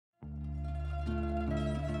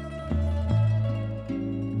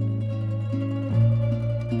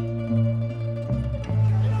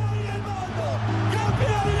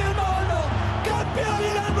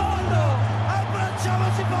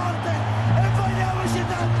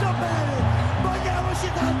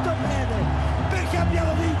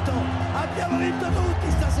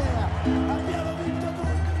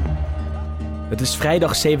Het is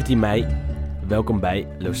vrijdag 17 mei. Welkom bij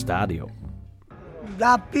Lo Stadio.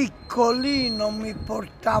 Da piccolino mi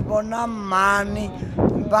portavano a mani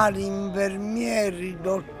vari infermieri,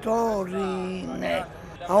 dottori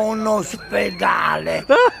a un ospedale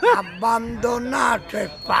abbandonato e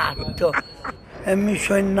fatto e mi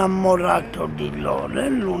sono innamorato di loro, è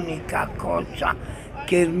l'unica cosa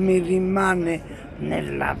che mi rimane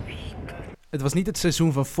nella vita. Het was niet het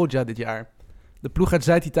seizoen van Foggia dit jaar. De ploeg uit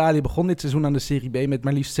Zuid-Italië begon dit seizoen aan de Serie B met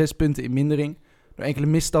maar liefst 6 punten in mindering door enkele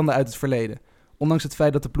misstanden uit het verleden. Ondanks het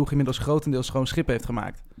feit dat de ploeg inmiddels grotendeels schoon schip heeft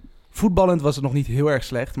gemaakt. Voetballend was het nog niet heel erg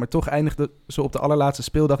slecht, maar toch eindigden ze op de allerlaatste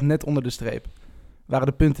speeldag net onder de streep. Waren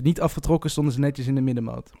de punten niet afgetrokken, stonden ze netjes in de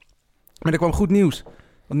middenmoot. Maar er kwam goed nieuws,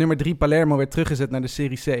 want nummer 3 Palermo werd teruggezet naar de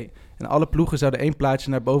Serie C en alle ploegen zouden 1 plaatsje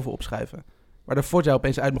naar boven opschuiven, waar de Foggia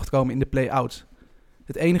opeens uit mocht komen in de play-outs.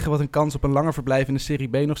 Het enige wat een kans op een langer verblijf in de Serie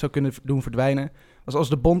B nog zou kunnen doen verdwijnen, was als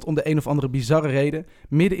de bond om de een of andere bizarre reden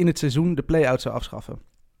midden in het seizoen de play-outs zou afschaffen.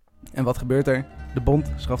 En wat gebeurt er? De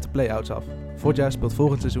bond schaft de play-outs af. Foggia speelt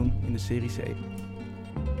volgend seizoen in de Serie C.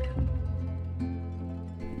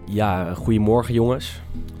 Ja, goedemorgen jongens.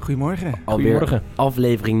 Goedemorgen. Alweer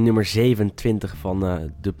aflevering nummer 27 van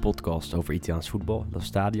de podcast over Italiaans voetbal. Dat is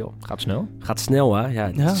Stadio. Gaat snel. Gaat snel, hè?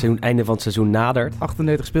 Ja, het einde van het seizoen nadert.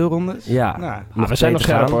 38 speelrondes. Ja. Nou, we zijn nog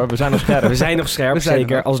scherp hoor. We zijn nog scherp. We zijn nog scherp,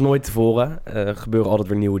 zeker. Als nooit tevoren. Gebeuren altijd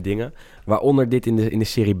weer nieuwe dingen. Waaronder dit in de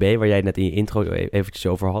Serie B, waar jij het net in je intro eventjes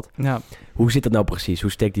over had. Ja. Hoe zit dat nou precies?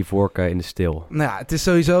 Hoe steekt die vork in de steel? Nou ja, het is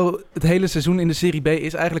sowieso... Het hele seizoen in de Serie B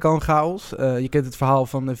is eigenlijk al een chaos. Je kent het verhaal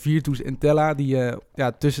van Virtus en Tella, die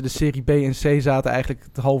tussen de Serie B en C zaten eigenlijk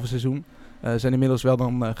het halve seizoen. Zijn inmiddels wel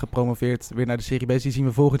dan gepromoveerd weer naar de Serie B. Dus die zien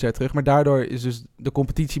we volgend jaar terug. Maar daardoor is dus de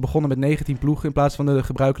competitie begonnen met 19 ploegen in plaats van de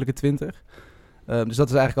gebruikelijke 20. Dus dat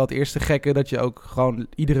is eigenlijk al het eerste gekke, dat je ook gewoon...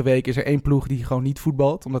 Iedere week is er 1 ploeg die gewoon niet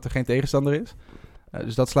voetbalt, omdat er geen tegenstander is.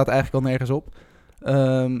 Dus dat slaat eigenlijk al nergens op.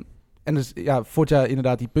 En dus ja, Foggia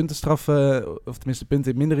inderdaad die puntenstraf, of tenminste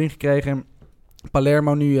punten in mindering gekregen.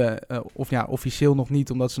 Palermo nu, officieel nog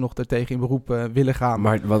niet, omdat ze nog daartegen in beroep willen gaan.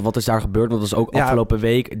 Maar wat is daar gebeurd? Want dat is ook afgelopen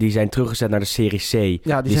week. Die zijn teruggezet naar de Serie C.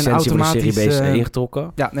 Ja, die zijn automatisch... voor de Serie B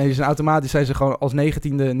ingetrokken. Ja, nee, die zijn automatisch zijn ze gewoon als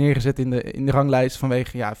 19e neergezet in de ranglijst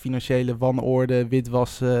vanwege financiële wanorde,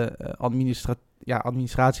 witwassen,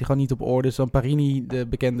 administratie gewoon niet op orde. Dus dan Parini, de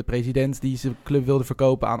bekende president, die zijn club wilde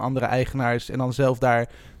verkopen aan andere eigenaars en dan zelf daar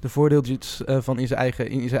de voordeeltjes van in zijn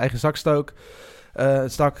eigen zak stak.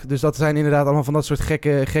 Dus dat zijn inderdaad allemaal van dat soort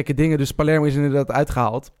gekke dingen. Dus Palermo is inderdaad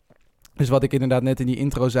uitgehaald. Dus wat ik inderdaad net in die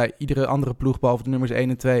intro zei, iedere andere ploeg behalve de nummers 1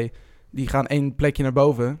 en 2, die gaan 1 plekje naar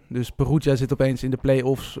boven. Dus Perugia zit opeens in de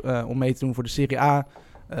play-offs om mee te doen voor de Serie A.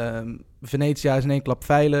 Venetia is in 1 klap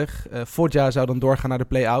veilig. Foggia zou dan doorgaan naar de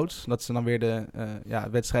play-outs. Dat ze dan weer de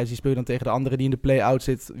wedstrijd die speel je dan tegen de andere die in de play-out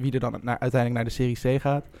zit, wie er dan uiteindelijk naar de Serie C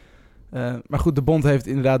gaat. Maar goed, de bond heeft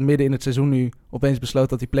inderdaad midden in het seizoen nu opeens besloten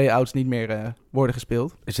dat die play-outs niet meer worden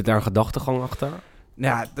gespeeld. Is het daar een gedachtegang achter?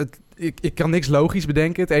 Ja, ik kan niks logisch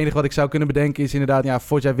bedenken. Het enige wat ik zou kunnen bedenken is inderdaad...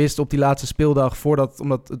 Foggia wist op die laatste speeldag,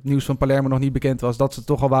 omdat het nieuws van Palermo nog niet bekend was, dat ze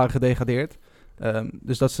toch al waren gedegradeerd.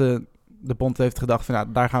 Dus dat de bond heeft gedacht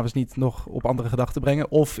van daar gaan we ze niet nog op andere gedachten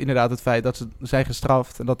brengen. Of inderdaad het feit dat ze zijn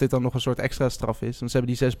gestraft en dat dit dan nog een soort extra straf is. Want ze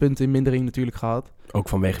hebben die 6 punten in mindering natuurlijk gehad. Ook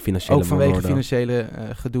vanwege financiële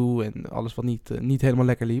gedoe en alles wat niet helemaal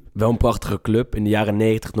lekker liep. Wel een prachtige club. In de jaren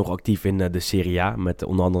 90 nog actief in de Serie A. Met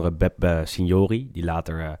onder andere Beppe Signori, die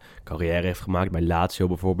later carrière heeft gemaakt bij Lazio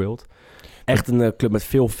bijvoorbeeld. Echt een club met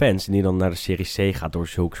veel fans en die dan naar de Serie C gaat door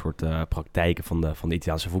zulke soort praktijken van de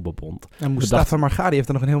Italiaanse voetbalbond. En Mustafa Margadi heeft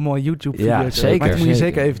er nog een heel mooi YouTube-video. Ja, zeker. Maar die moet je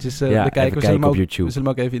zeker eventjes bekijken. Even kijken op YouTube. We zullen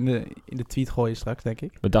hem ook even in de tweet gooien straks, denk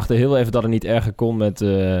ik. We dachten heel even dat het niet erger kon met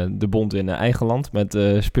de bond in eigen land. Met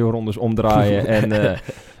speelrondes omdraaien en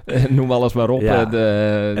noem alles maar op. Ja.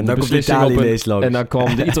 En dan komt Italië ineens langs. En dan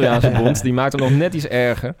kwam de Italiaanse bond. Die maakte nog net iets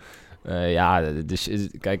erger. Dus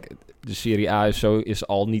kijk... De Serie A is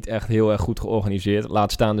al niet echt heel erg goed georganiseerd.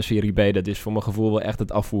 Laat staan de Serie B, dat is voor mijn gevoel wel echt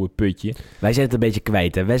het afvoerputje. Wij zijn het een beetje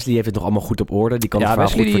kwijt, hè? Wesley heeft het nog allemaal goed op orde. Die kan het verhaal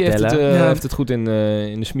goed vertellen. Heeft het goed in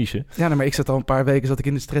de smiezen. Ja, maar ik zat al een paar weken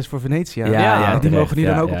in de stress voor Venetia. Ja, die mogen nu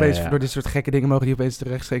dan ook opeens, door dit soort gekke dingen, mogen die opeens er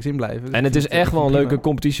rechtstreeks in blijven. En het is echt wel een leuke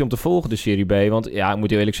competitie om te volgen, de Serie B. Want ik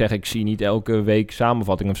moet eerlijk zeggen, ik zie niet elke week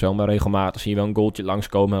samenvatting of zo, maar regelmatig zie je wel een goaltje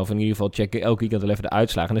langskomen. Of in ieder geval check ik elke weekend wel even de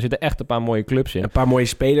uitslagen. En er zitten echt een paar mooie clubs in. Een paar mooie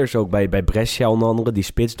spelers ook bij Brescia onder andere. Die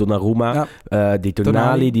spits, Donnarumma. Ja. Die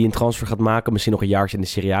Tonali die een transfer gaat maken. Misschien nog een jaartje in de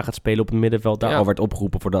Serie A gaat spelen op het middenveld. Daar al werd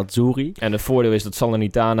opgeroepen voor de Azzurri. En het voordeel is dat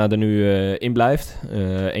Salernitana er nu in blijft.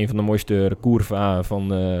 Een van de mooiste curva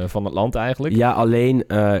van het land eigenlijk. Ja, alleen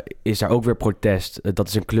is daar ook weer protest. Dat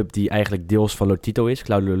is een club die eigenlijk deels van Lotito is.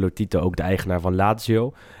 Claudio Lotito, ook de eigenaar van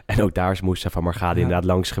Lazio. En ook daar is Moussa van Margade inderdaad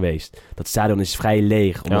langs geweest. Dat stadion is vrij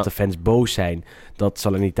leeg, omdat de fans boos zijn dat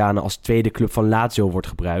Salernitana als tweede club van Lazio wordt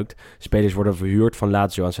gebruikt. Spelers worden verhuurd van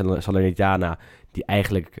Lazio aan Salernitana, die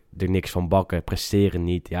eigenlijk er niks van bakken, presteren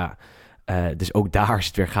niet. Ja. Dus ook daar is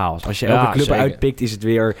het weer chaos. Als je elke club uitpikt, is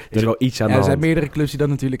er wel iets aan de hand. Er zijn meerdere clubs die dat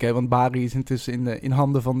natuurlijk hebben. Want Bari is intussen in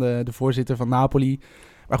handen van de voorzitter van Napoli.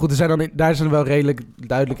 Maar goed, daar zijn wel redelijk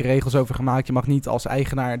duidelijke regels over gemaakt. Je mag niet als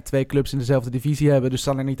eigenaar 2 clubs in dezelfde divisie hebben. Dus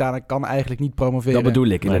Salernitana kan eigenlijk niet promoveren. Dat bedoel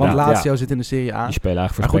ik inderdaad. Want Lazio zit in de Serie A. Die spelen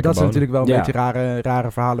eigenlijk voor maar goed, dat zijn natuurlijk wel een beetje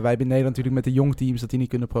rare verhalen. Wij hebben in Nederland natuurlijk met de jong teams dat die niet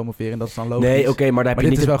kunnen promoveren. En dat is dan logisch. Nee, oké, maar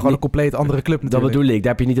dit is wel gewoon een compleet andere club natuurlijk. Dat bedoel ik.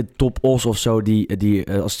 Daar heb je niet de Top Os of zo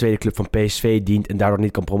die als tweede club van PSV dient en daardoor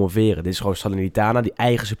niet kan promoveren. Dit is gewoon Salernitana die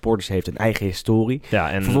eigen supporters heeft en eigen historie.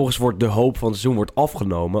 Ja, en vervolgens wordt de hoop van het seizoen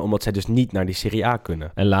afgenomen, omdat zij dus niet naar die Serie A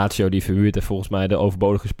kunnen. En Lazio die verhuurt volgens mij de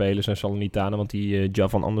overbodige spelers zijn Salernitana, want die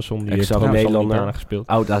Javan Andersson die heeft ook Salernitana gespeeld.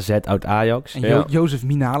 Oud AZ, oud Ajax. En Jozef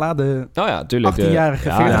Minala, de 18-jarige, 40-jarige.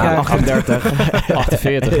 38.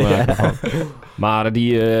 48. Maar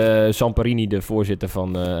die Samparini, de voorzitter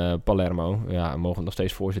van Palermo, we mogen hem nog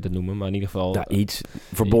steeds voorzitter noemen, maar in ieder geval... Ja, iets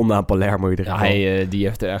verbonden aan Palermo in ieder geval. Die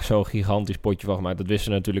heeft er echt zo'n gigantisch potje van gemaakt. Dat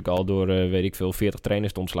wisten ze natuurlijk al door, 40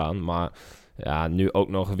 trainers te ontslaan, maar... Ja, nu ook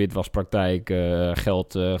nog witwaspraktijk,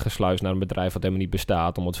 geld gesluist naar een bedrijf wat helemaal niet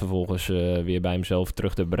bestaat, om het vervolgens weer bij hemzelf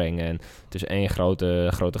terug te brengen. En het is één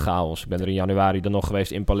grote chaos. Ik ben er in januari dan nog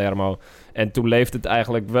geweest in Palermo. En toen leefde het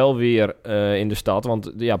eigenlijk wel weer in de stad,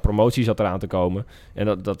 want promotie zat eraan te komen. En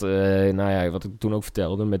wat ik toen ook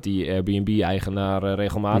vertelde, met die Airbnb-eigenaar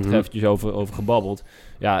regelmatig eventjes over gebabbeld.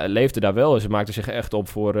 Ja, het leefde daar wel. Ze maakten zich echt op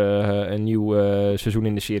voor een nieuw seizoen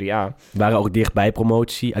in de Serie A. Waren ook dichtbij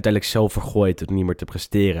promotie. Uiteindelijk zelf vergooid het niet meer te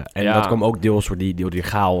presteren. En dat kwam ook deels door die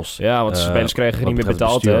chaos. Ja, want de spelers kregen niet meer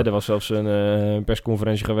betaald. Hè? Er was zelfs een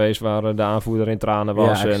persconferentie geweest waar de aanvoerder in tranen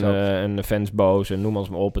was. En de fans boos. En noem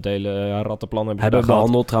maar op. Het hele rattenplan hebben we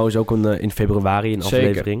behandeld trouwens ook in februari een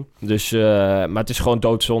aflevering. Dus, maar het is gewoon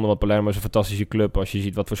doodzonde. Want Palermo is een fantastische club. Als je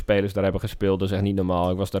ziet wat voor spelers daar hebben gespeeld. Dat is echt niet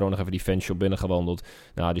normaal. Ik was daar ook nog even die fanshop binnengewandeld.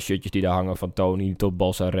 Nou, de shirtjes die daar hangen van Tony tot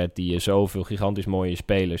Balsaretti. Zoveel gigantisch mooie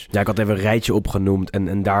spelers. Ja, ik had even een rijtje opgenoemd.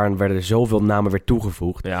 En daarin werden er zoveel namen weer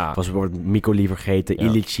toegevoegd. Ja. Was bijvoorbeeld Mikoli vergeten,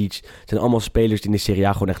 Ilicic. Het zijn allemaal spelers die in de Serie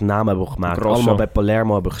A gewoon echt namen hebben gemaakt. Grosso. Allemaal bij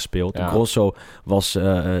Palermo hebben gespeeld. Ja. Grosso was,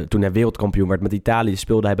 toen hij wereldkampioen werd met Italië,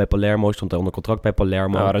 speelde hij bij Palermo. Stond hij onder contract bij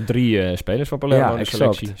Palermo. Er waren 3 spelers van Palermo in de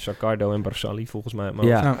selectie. Saccardo en Barzali volgens mij.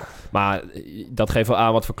 Maar dat geeft wel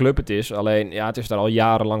aan wat voor club het is. Alleen, het is daar al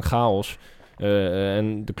jarenlang chaos.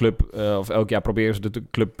 En de club, of elk jaar proberen ze de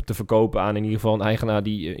club te verkopen aan in ieder geval een eigenaar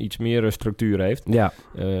die iets meer structuur heeft. Ja.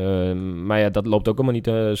 Maar dat loopt ook allemaal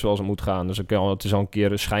niet zoals het moet gaan. Dus het is al een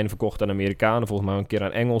keer schijn verkocht aan Amerikanen, volgens mij een keer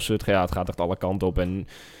aan Engelsen. Het gaat echt alle kanten op en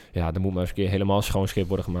er moet maar eens een keer helemaal schoon schip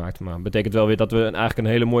worden gemaakt. Maar het betekent wel weer dat we eigenlijk een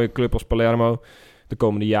hele mooie club als Palermo de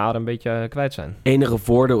komende jaren een beetje kwijt zijn. Enige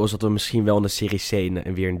voordeel is dat we misschien wel in de Serie C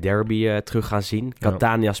weer een derby terug gaan zien.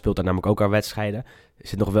 Catania speelt daar namelijk ook haar wedstrijden. Er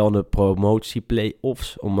zit nog wel in de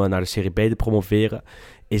promotie-play-offs om naar de Serie B te promoveren.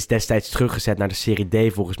 Is destijds teruggezet naar de Serie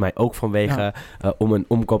D volgens mij ook vanwege om een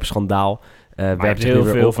omkoopschandaal. Werkt heel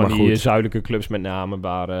veel van die zuidelijke clubs met name,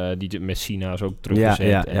 waar die Messina is ook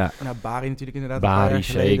teruggezet. Ja. Bari natuurlijk inderdaad. Bari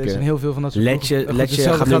zeker. Er zijn heel veel van dat soort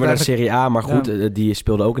Lecce gaat nu weer naar de Serie A, maar goed, die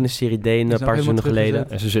speelde ook in de Serie D een paar seizoenen geleden.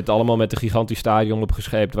 En ze zitten allemaal met een gigantisch stadion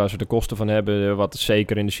opgescheept waar ze de kosten van hebben, wat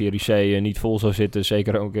zeker in de Serie C niet vol zou zitten,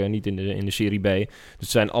 zeker ook niet in de Serie B. Dus het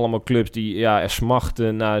zijn allemaal clubs die er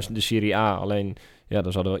smachten naar de Serie A, alleen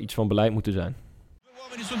daar zou er wel iets van beleid moeten zijn.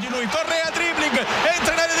 Su di lui, Correa dribbling,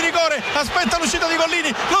 entra in area di rigore, aspetta l'uscita di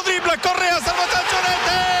Gollini, lo dribbla, Correa, salvataggio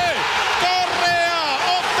rete! Correa,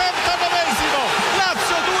 89esimo,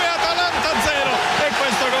 Lazio 2, Atalanta 0 e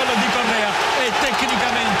questo gol di Correa è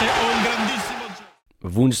tecnicamente un grandissimo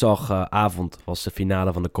gol. Woensdagavond was de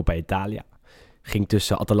finale van de Coppa Italia. Ging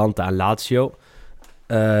tussen Atalanta en Lazio.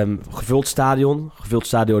 Gevuld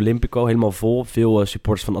Stadio Olimpico, helemaal vol. Veel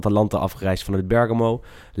supporters van Atalanta afgereisd vanuit Bergamo.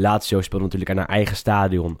 Lazio speelde natuurlijk aan haar eigen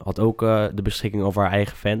stadion. Had ook de beschikking over haar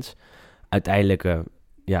eigen fans. Uiteindelijk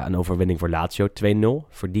een overwinning voor Lazio. 2-0.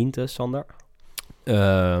 Verdiend, Sander?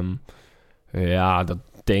 Dat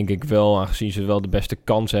denk ik wel, aangezien ze wel de beste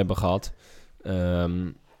kans hebben gehad.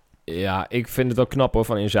 Ja, ik vind het wel knap hoor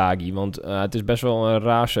van Inzaghi. Want het is best wel een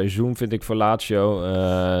raar seizoen, vind ik, voor Lazio.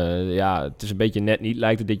 Het is een beetje net niet,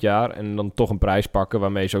 lijkt het dit jaar. En dan toch een prijs pakken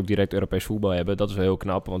waarmee ze ook direct Europees voetbal hebben. Dat is wel heel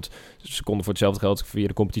knap, want ze konden voor hetzelfde geld via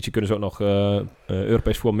de competitie kunnen ze ook nog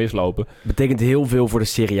Europees voetbal mislopen. Betekent heel veel voor de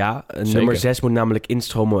Serie A. Nummer 6 moet namelijk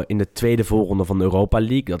instromen in de tweede voorronde van de Europa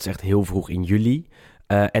League. Dat is echt heel vroeg in juli.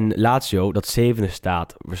 En Lazio, dat 7e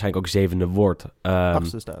staat, waarschijnlijk ook 7e wordt.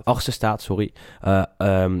 8e staat, sorry.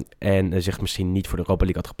 En zich misschien niet voor de Europa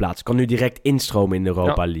League had geplaatst. Kan nu direct instromen in de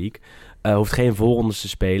Europa League. Hoeft geen voorrondes te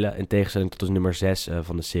spelen, in tegenstelling tot de nummer 6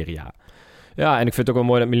 van de Serie A. Ja, en ik vind het ook wel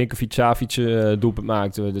mooi dat Milinkovic-Savic doelpunt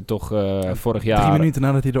maakte. Vorig jaar... 3 minuten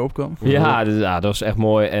nadat hij erop kwam. Ja, dat was echt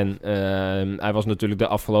mooi. En hij was natuurlijk de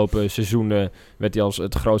afgelopen seizoenen... werd hij als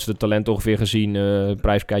het grootste talent ongeveer gezien.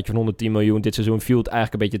 Prijskaartje van 110 miljoen. Dit seizoen viel het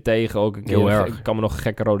eigenlijk een beetje tegen. Ook een heel erg. Ik kan me nog een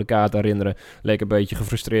gekke rode kaart herinneren. Leek een beetje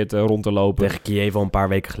gefrustreerd rond te lopen. Tegen Kiev al een paar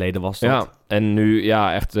weken geleden was dat. Ja. En nu,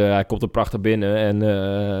 echt, hij komt er prachtig binnen. En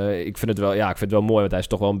ik vind het wel mooi, want hij is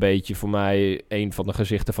toch wel een beetje voor mij een van de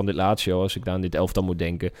gezichten van dit Lazio. Als ik aan dit elftal moet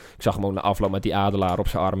denken. Ik zag hem ook na afloop met die adelaar op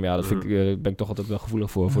zijn arm. Ja, dat vind ik, ben ik toch altijd wel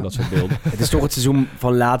gevoelig voor dat soort beelden. Het is toch het seizoen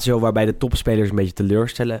van Lazio waarbij de topspelers een beetje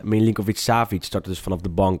teleurstellen. Milinkovic-Savic startte dus vanaf de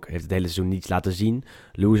bank. Heeft het hele seizoen niets laten zien.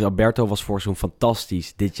 Luis Alberto was vorig seizoen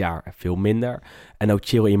fantastisch. Dit jaar veel minder. En ook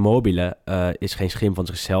Ciro Immobile is geen schim van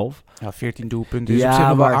zichzelf. Ja, 14 doelpunten. Dus op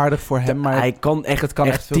zich wel aardig voor hem. Maar hij kan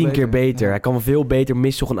echt 10 keer beter. Ja. Hij kan veel beter.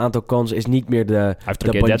 Mist toch een aantal kansen. Is niet meer hij heeft er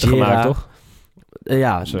een keer 30 gemaakt, toch?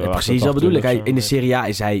 Precies, dat bedoel ik. In de Serie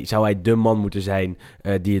A zou hij de man moeten zijn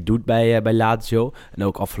die het doet bij Lazio. En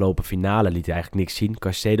ook afgelopen finale liet hij eigenlijk niks zien.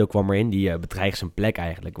 Caicedo kwam erin, die bedreigt zijn plek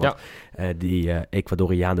eigenlijk. Want die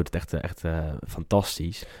Ecuadoriaan doet het echt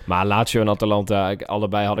fantastisch. Maar Lazio en Atalanta,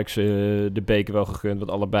 allebei had ik ze de beker wel gegund.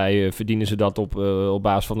 Want allebei verdienen ze dat op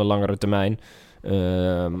basis van de langere termijn.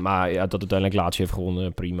 Maar dat uiteindelijk Lazio heeft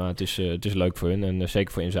gewonnen, prima. Het is leuk voor hun en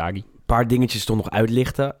zeker voor Inzaghi. Een paar dingetjes toch nog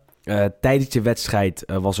uitlichten. Tijdens de wedstrijd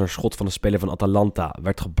was er een schot van een speler van Atalanta.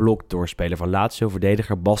 Werd geblokt door een speler van Lazio,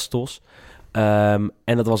 verdediger Bastos. En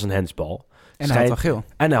dat was een handsbal. En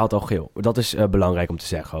hij had al geel. Dat is belangrijk om te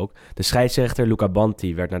zeggen ook. De scheidsrechter Luca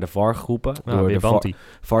Banti werd naar de VAR geroepen. Door de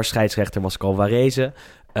VAR-scheidsrechter was Calvarese.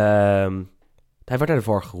 Hij werd naar de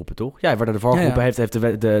VAR geroepen, toch? Ja, hij werd naar de VAR geroepen. Hij heeft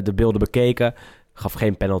de beelden bekeken. Gaf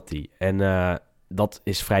geen penalty. En dat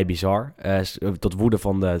is vrij bizar. Tot woede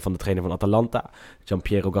van de trainer van Atalanta,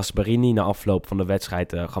 Gianpiero Gasparini. Na afloop van de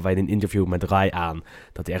wedstrijd gaf hij in een interview met Rai aan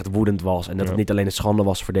dat hij echt woedend was. En dat het niet alleen een schande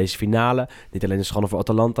was voor deze finale. Niet alleen een schande voor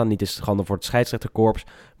Atalanta. Niet een schande voor het scheidsrechterkorps.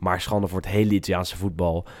 Maar schande voor het hele Italiaanse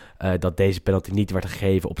voetbal. Dat deze penalty niet werd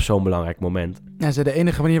gegeven op zo'n belangrijk moment. Ja, de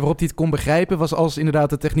enige manier waarop hij het kon begrijpen was als inderdaad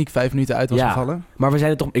de techniek 5 minuten uit was gevallen. Maar we zijn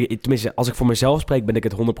het toch... Tenminste, als ik voor mezelf spreek, ben ik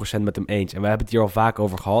het 100% met hem eens. En we hebben het hier al vaak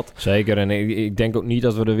over gehad. Zeker. En ik denk ook niet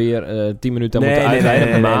dat we er weer 10 minuten aan moeten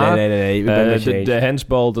uitweiden. Nee. De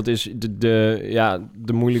handsbal, dat is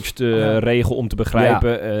de moeilijkste regel om te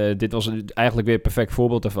begrijpen. Ja. Dit was eigenlijk weer een perfect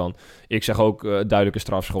voorbeeld daarvan. Ik zeg ook duidelijke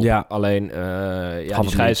strafschop. Ja. Alleen, de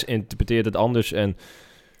scheids interpreteert het anders en...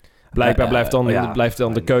 Blijkbaar blijft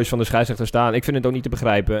dan de keus van de scheidsrechter staan. Ik vind het ook niet te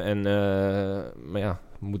begrijpen. En,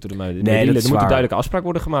 moet er moet een duidelijke afspraak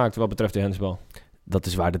worden gemaakt wat betreft de handsbal. Dat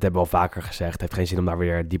is waar, dat hebben we al vaker gezegd. Het heeft geen zin om daar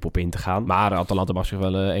weer diep op in te gaan. Maar Atalanta mag zich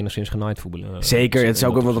wel enigszins genaaid voetballen. Zeker, het is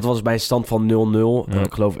ook, want dat was bij een stand van 0-0.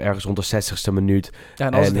 Ik geloof ergens rond de 60ste minuut. Ja,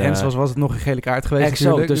 en als het hands was het nog een gele kaart geweest.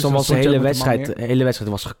 Exact, dus dan was de hele wedstrijd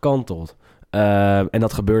was gekanteld. En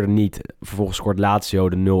dat gebeurde niet. Vervolgens scoort Lazio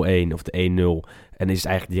de 0-1 of de 1-0. En is het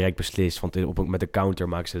eigenlijk direct beslist. Want met de counter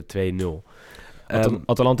maken ze de 2-0.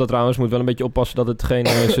 Atalanta trouwens moet wel een beetje oppassen dat het geen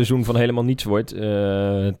seizoen van helemaal niets wordt.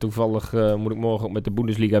 Toevallig moet ik morgen ook met de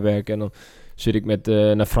Bundesliga werken. En dan zit ik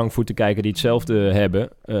naar Frankfurt te kijken die hetzelfde hebben.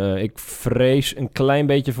 Ik vrees een klein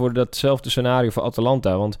beetje voor datzelfde scenario voor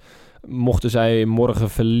Atalanta. Want mochten zij morgen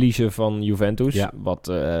verliezen van Juventus,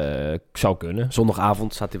 wat zou kunnen.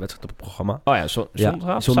 Zondagavond staat die wedstrijd op het programma. Oh ja,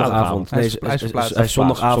 zondagavond.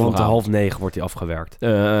 Zondagavond 8:30 wordt die afgewerkt.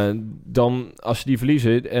 Dan, als ze die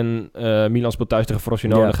verliezen en Milan speelt thuis tegen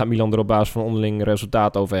Frosinone, dan gaat Milan er op basis van onderling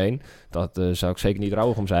resultaat overheen. Dat zou ik zeker niet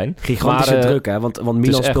rouwig om zijn. Gigantische druk, hè? Want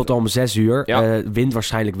Milan speelt al om 6 uur. Ja. Wint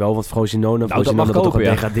waarschijnlijk wel, want Frosinone dat toch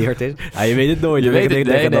gedegradeerd is. Ja, je weet het nooit. Je weet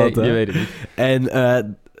het niet.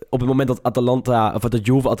 En op het moment dat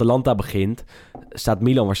Juve Atalanta begint, staat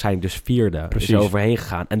Milan waarschijnlijk dus 4e. Precies. Is er overheen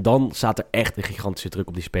gegaan. En dan staat er echt een gigantische druk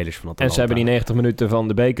op die spelers van Atalanta. En ze hebben die 90 minuten van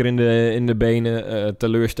de beker in de benen.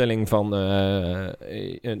 Teleurstelling van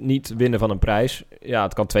niet winnen van een prijs. Ja,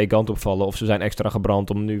 het kan twee kanten opvallen. Of ze zijn extra gebrand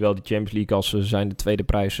om nu wel de Champions League als ze zijn de tweede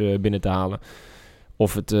prijs binnen te halen.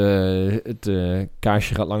 of het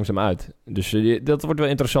kaarsje gaat langzaam uit. Dus dat wordt wel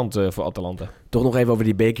interessant voor Atalanta. Toch nog even over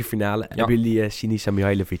die bekerfinale. Ja. Hebben jullie Sinisa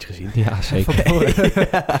Mihajlovic gezien? Ja, zeker.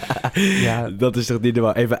 Ja. Dat is toch niet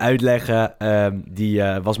wel even uitleggen. Die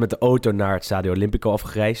was met de auto naar het Stadio Olimpico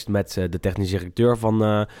afgereisd met de technische directeur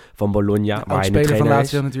van Bologna. Waar hij nu trainer van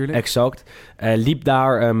Lazio natuurlijk. Exact. Liep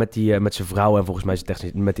daar met zijn vrouw en volgens mij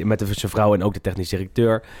met zijn vrouw en ook de technische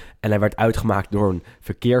directeur. En hij werd uitgemaakt door een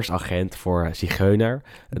verkeersagent voor zigeuner.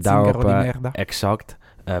 Daarop exact.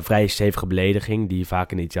 Vrij stevige belediging die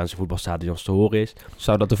vaak in de Italiaanse voetbalstadions te horen is.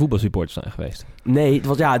 Zou dat de voetbalsupporters zijn geweest? Nee,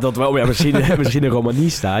 dat wel. Ja, misschien een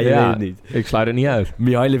Romanista, je weet het niet. Ik sluit het niet uit.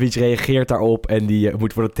 Mihajlovic reageert daarop en die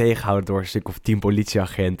moet worden tegengehouden door een stuk of 10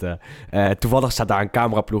 politieagenten. Toevallig staat daar een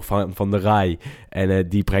cameraploeg van de RAI en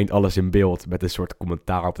die brengt alles in beeld met een soort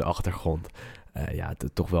commentaar op de achtergrond.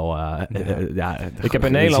 Toch wel... ik heb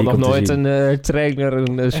in Nederland nog nooit een trainer,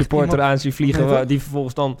 een supporter aan zien vliegen... die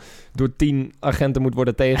vervolgens dan door 10 agenten moet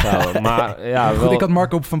worden tegengehouden. Maar ja, goed, ik had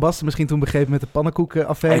Marco van Basten misschien toen begrepen met de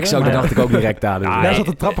pannenkoek-affaire. Daar dacht ik ook direct aan. Daar zat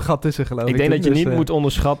een trappengat tussen, geloof ik. Ik denk dat je niet moet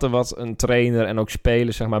onderschatten wat een trainer en ook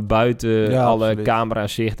spelers... zeg maar buiten alle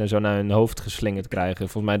camerazicht en zo naar hun hoofd geslingerd krijgen.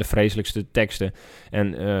 Volgens mij de vreselijkste teksten.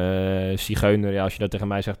 En zigeuner, als je dat tegen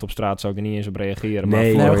mij zegt op straat... zou ik er niet eens op reageren.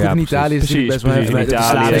 Nee, maar goed, in Italië is het best wel in de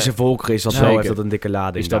Slavische volkeren is dat zo, heeft dat een dikke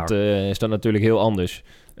lading is dat natuurlijk heel anders.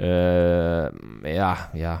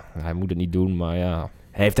 Hij moet het niet doen, maar ja...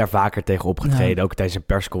 Hij heeft daar vaker tegen opgetreden. Ja. Ook tijdens een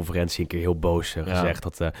persconferentie een keer heel boos gezegd...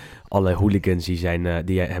 dat alle hooligans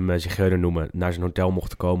die hem zigeuner noemen... naar zijn hotel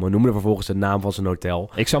mochten komen. Noemden vervolgens de naam van zijn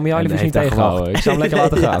hotel. Ik zou Mihajlovic niet tegenhouden. Ik zou hem lekker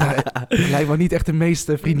laten gaan. Lijkt me niet echt de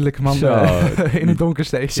meest vriendelijke man in het donker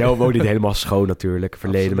steeds. Zelf ook niet helemaal schoon natuurlijk.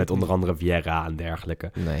 Verleden met onder andere Vieira en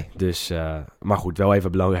dergelijke. Nee. Dus, maar goed, wel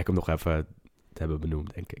even belangrijk om nog even te hebben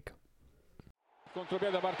benoemd, denk ik.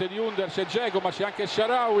 Contropiede da parte di Under, c'è Dzeko, ma c'è anche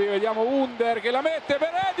Shaarawy, vediamo Under che la mette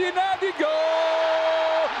per Nadi,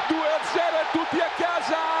 gol! 2-0 e tutti a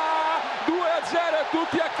casa! 2-0 e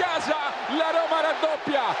tutti a casa! La Roma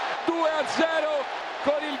raddoppia! 2-0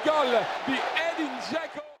 con il gol di Edin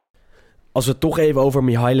Dzeko! Als we het toch even over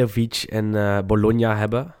Mihajlovic en Bologna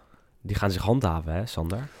hebben, die gaan zich handhaven, hè,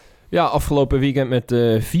 Sander? Ja, afgelopen weekend met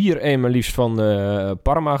 4-1 maar liefst van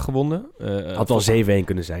Parma gewonnen. Had wel 7-1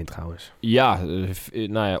 kunnen zijn trouwens. Ja,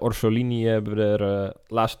 Orsolini hebben we er de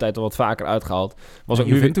laatste tijd al wat vaker uitgehaald. Was ook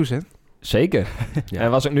Juventus, hè? Zeker. Ja.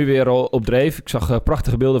 En was ik nu weer op dreef. Ik zag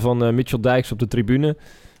prachtige beelden van Mitchell Dijks op de tribune.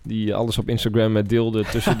 Die alles op Instagram deelde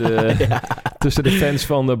tussen de fans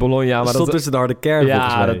van Bologna. Maar dat tussen de harde kern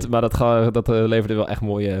volgens mij. Dat leverde wel echt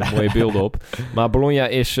mooie beelden op. Maar Bologna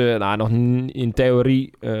is nog in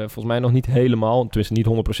theorie volgens mij nog niet helemaal. Tenminste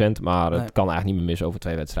niet 100%. Maar het kan eigenlijk niet meer mis over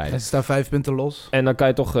 2 wedstrijden. Ze staan 5 punten los. En dan kan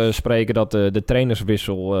je toch spreken dat de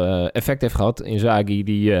trainerswissel effect heeft gehad. Inzaghi,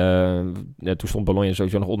 toen stond Bologna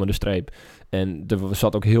sowieso nog onder de streep. En er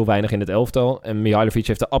zat ook heel weinig in het elftal. En Mihajlovic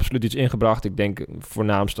heeft er absoluut iets ingebracht. Ik denk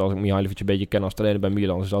voornaamst als ik Mihajlovic een beetje ken als trainer bij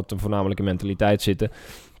Milan... is dat een voornamelijke mentaliteit zitten.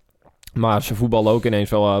 Maar ze voetballen ook ineens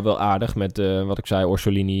wel aardig met wat ik zei,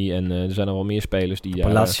 Orsolini. En er zijn er wel meer spelers die...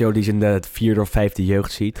 Lazio die ze in de 4e of 5e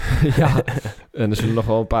jeugd ziet. Ja, en er zullen nog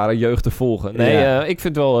wel een paar jeugden volgen. Nee, ik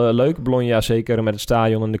vind het wel leuk. Bologna zeker met het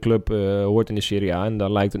stadion en de club hoort in de Serie A. En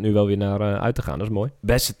daar lijkt het nu wel weer naar uit te gaan. Dat is mooi.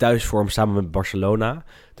 Beste thuisvorm samen met Barcelona.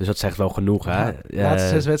 Dus dat zegt wel genoeg, hè? Laatste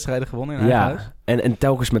 6 wedstrijden gewonnen in eigen huis. En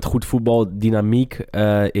telkens met goed voetbal, dynamiek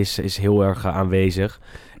is heel erg aanwezig.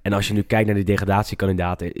 En als je nu kijkt naar die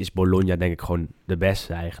degradatiekandidaten, is Bologna denk ik gewoon de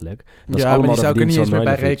beste eigenlijk. Dat is maar die zou ik er niet eens meer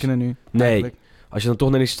bij rekenen nu. Nee, eigenlijk. Als je dan toch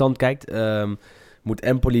naar die stand kijkt, moet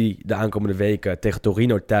Empoli de aankomende weken tegen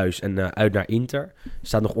Torino thuis en uit naar Inter.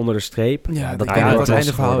 Staat nog onder de streep. Ja, dat kan het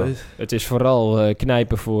einde verhaal is. Het is vooral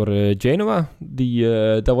knijpen voor Genoa.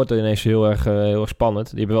 Daar wordt het ineens heel erg spannend.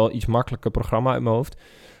 Die hebben wel iets makkelijker programma uit mijn hoofd.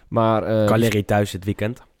 Maar Cagliari thuis dit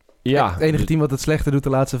weekend. Ja, het enige team wat het slechter doet de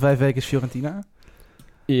laatste 5 weken is Fiorentina.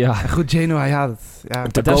 Ja. Goed, Genoa,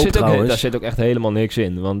 daar zit ook echt helemaal niks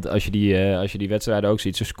in. Want als je die wedstrijden ook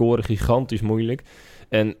ziet, ze scoren gigantisch moeilijk.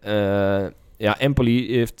 En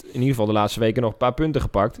Empoli heeft in ieder geval de laatste weken nog een paar punten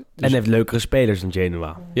gepakt. Dus... En heeft leukere spelers dan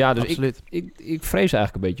Genoa. Ja, dus ik vrees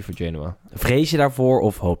eigenlijk een beetje voor Genoa. Vrees je daarvoor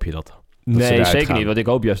of hoop je dat? Nee, zeker niet. Want ik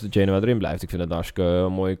hoop juist dat Genoa erin blijft. Ik vind het een hartstikke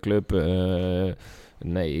mooie club.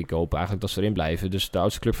 Nee, ik hoop eigenlijk dat ze erin blijven. Dus de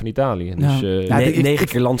oudste club van Italië. Ja. Dus, 9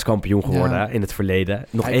 keer landskampioen geworden in het verleden.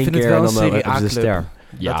 Nog 1 keer en dan hebben ze de ster.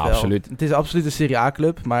 Ja, absoluut. Het is absoluut een Serie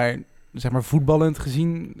A-club. Maar zeg maar voetballend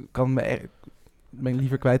gezien ben ik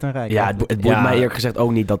liever kwijt dan rijk. Ja, het boeit mij eerlijk gezegd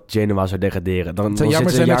ook niet dat Genoa zou degraderen. Dan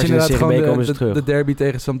jammer zijn dat je inderdaad gewoon de derby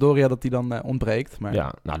tegen Sampdoria dat die dan ontbreekt. Maar,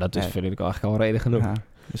 ja, nou dat is vind ik eigenlijk al reden genoeg. Ja.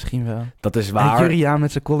 Misschien wel. Dat is waar. Juriaan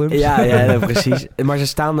met zijn columns. Ja, precies. Maar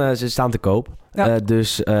ze staan te koop. Ja.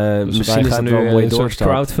 Dus Dus misschien is dat nu wel een mooie een soort doorstart.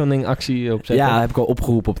 crowdfunding actie opzetten. Ja, heb ik al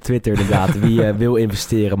opgeroepen op Twitter inderdaad. Wie wil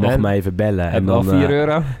investeren, mag mij even bellen. En dan €4.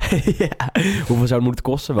 Ja. Hoeveel zou het moeten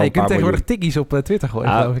kosten? Wel Je een paar kunt tegenwoordig miljoen. tikkies op Twitter gooien,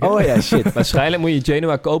 Ah, geloof ik. Oh ja, shit. Waarschijnlijk moet je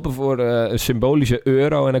Genoa kopen voor een symbolische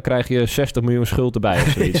euro en dan krijg je 60 miljoen schuld erbij of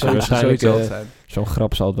zoiets. Waarschijnlijk Zoiets zal het zijn. zo'n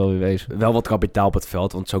grap zal het wel weer wezen. Wel wat kapitaal op het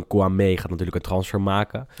veld, want zo'n Kouamé gaat natuurlijk een transfer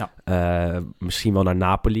maken. Ja. Misschien wel naar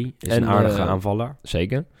Napoli. Is En, een aardige aanvaller.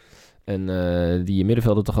 Zeker. En die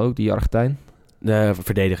middenvelder toch ook, die Argentijn? De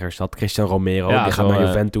verdedigers, dat Christian Romero, Ja, die gaat zo, naar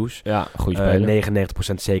Juventus. Ja, goede speler.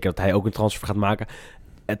 99% zeker dat hij ook een transfer gaat maken.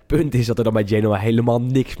 Het punt is dat er dan bij Genoa helemaal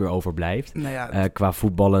niks meer overblijft. Nou ja, Qua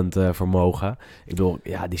voetballend vermogen. Ik bedoel,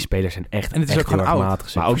 ja, die spelers zijn echt, En het is echt ook gewoon heel erg oud.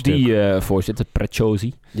 matig. Maar ook die voorzitter,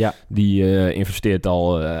 Preziosi, Ja, die investeert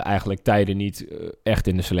al eigenlijk tijden niet echt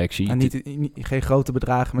in de selectie. en geen grote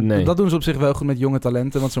bedragen. Maar Nee. dat doen ze op zich wel goed met jonge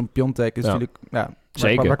talenten. Want zo'n Piontek is Ja. natuurlijk... Ja,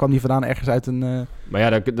 Zeker. Waar kwam die vandaan? Ergens uit een Maar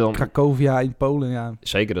ja, dan, Cracovia in Polen, ja.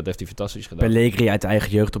 zeker, dat heeft hij fantastisch gedaan. Pellegrini uit de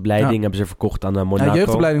eigen jeugdopleiding hebben ze verkocht aan Monaco. Ja,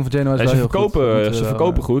 jeugdopleiding van Genoa is En wel ze heel verkopen, goed. ze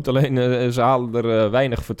verkopen goed, alleen ze halen er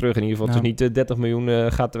weinig voor terug. In ieder geval, het is niet 30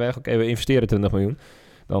 miljoen gaat er weg. Oké, we investeren 20 miljoen.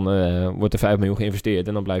 Dan wordt er 5 miljoen geïnvesteerd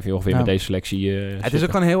en dan blijf je ongeveer met deze selectie Het is ook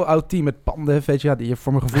gewoon een heel oud team met Pande. Weet je, ja, die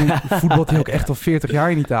voor mijn gevoel voetbalt hij ook echt al 40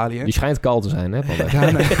 jaar in Italië. Die schijnt kal te zijn, hè? Palle?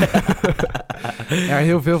 Ja, nee. Ja,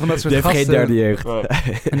 heel veel van dat soort Die heeft geen gasten. derde jeugd.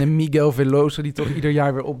 En een Miguel Veloso die toch ieder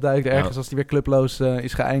jaar weer opduikt ergens als die weer clubloos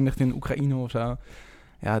is geëindigd in Oekraïne of zo.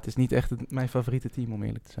 Ja, het is niet echt mijn favoriete team om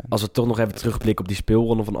eerlijk te zijn. Als we toch nog even terugblikken op die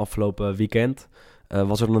speelronde van afgelopen weekend.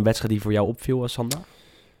 Was er dan een wedstrijd die voor jou opviel, Sander?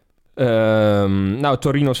 Nou,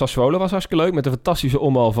 Torino-Sassuolo was hartstikke leuk met een fantastische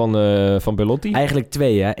omhaal van Belotti. Eigenlijk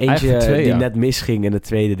twee, hè? Eentje Eigenlijk twee, die ja. net misging en de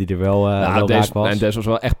tweede die er wel raak was. En deze was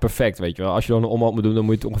wel echt perfect, weet je wel. Als je dan een omhaal moet doen, dan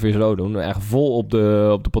moet je het ongeveer zo doen. Echt vol op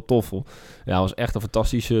de pantoffel. Ja, het was echt een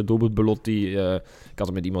fantastische doelpunt. Belotti, ik had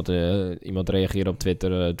er met iemand reageren op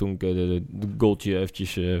Twitter toen ik de goaltje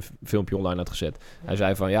eventjes filmpje online had gezet. Hij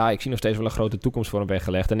zei van, ja, ik zie nog steeds wel een grote toekomst voor hem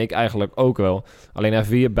weggelegd. En ik eigenlijk ook wel. Alleen hij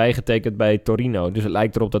heeft weer bijgetekend bij Torino. Dus het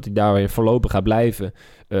lijkt erop dat hij daar weer voorlopig gaat blijven.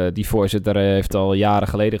 Die voorzitter heeft al jaren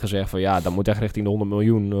geleden gezegd van, ja, dat moet echt richting de 100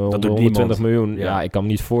 miljoen, 120 miljoen. Ja, ik kan me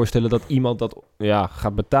niet voorstellen dat iemand dat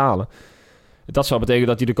gaat betalen. Dat zou betekenen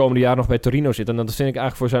dat hij de komende jaren nog bij Torino zit. En dat vind ik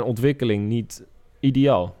eigenlijk voor zijn ontwikkeling niet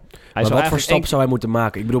ideaal. Maar wat voor stap zou hij moeten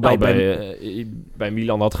maken? Ik bedoel, bij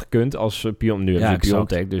Milan had gekund als pion. Nu hebben ze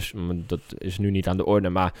Piontek, dus dat is nu niet aan de orde.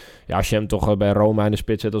 Maar ja, als je hem toch bij Roma in de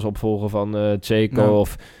spits zet als opvolger van Dzeko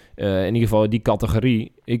of in ieder geval die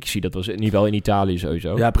categorie. Ik zie dat wel in Italië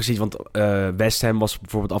sowieso. Ja, precies. Want West Ham was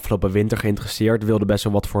bijvoorbeeld afgelopen winter geïnteresseerd. Wilde best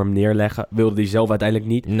wel wat voor hem neerleggen. Wilde hij zelf uiteindelijk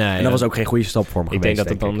niet. Nee, en dat was ook geen goede stap voor hem geweest. Ik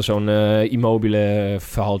denk dat het dan zo'n Immobile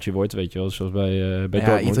verhaaltje wordt, weet je wel. Zoals bij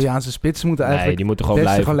Dortmund. Italiaanse spitsen moeten eigenlijk die moeten gewoon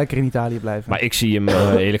blijven. Gewoon lekker in Italië blijven. Maar ik zie hem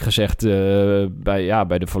eerlijk gezegd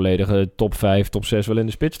bij de volledige top 5, top 6 wel in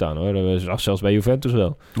de spits staan, hoor. Zelfs bij Juventus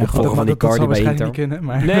wel. Opvolger van die Cardi bij Inter. Niet kunnen,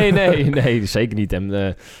 maar... Nee, zeker niet.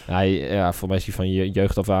 En voor mij is hij van je jeugd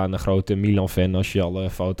af aan een grote Milan-fan als je alle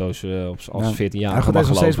foto's als 14-jarige mag geloven. Hij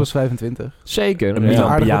gaat steeds pas 25. Zeker. Een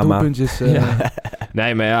Milan pyjama.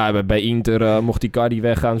 Nee, maar ja, bij Inter mocht die Cardi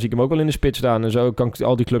weggaan, zie ik hem ook wel in de spits staan. En zo kan ik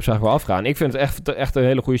al die clubs eigenlijk wel afgaan. Ik vind het echt een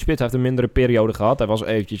hele goede spits. Hij heeft een mindere periode gehad. Hij was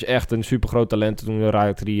eventjes echt een supergroot talent. Toen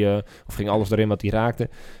raakte hij, of ging alles erin wat hij raakte.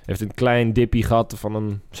 Hij heeft een klein dippie gehad van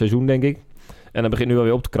een seizoen, denk ik. En dan begint nu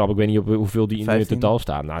alweer op te krabben. Ik weet niet op hoeveel die in totaal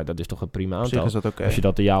staan. Nou, dat is toch een prima aantal. Is dat okay. Als je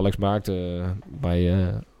dat jaarlijks maakt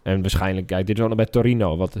en waarschijnlijk, kijk, dit is ook nog bij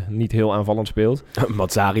Torino, wat niet heel aanvallend speelt.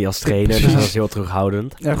 Mazzari als trainer, dus dat is heel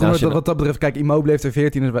terughoudend. Ja, goed, wat dat betreft, kijk, Immobile heeft er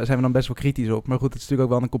 14, dus zijn we dan best wel kritisch op. Maar goed, het is natuurlijk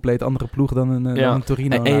ook wel een compleet andere ploeg dan een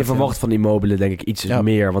Torino. En je verwacht van Immobile denk ik iets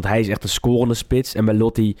meer, want hij is echt een scorende spits. En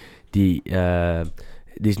Belotti, die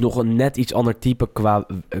is nog een net iets ander type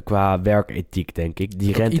qua werkethiek, denk ik.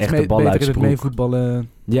 Die rent echt de bal uit zijn broek. Meevoetballen.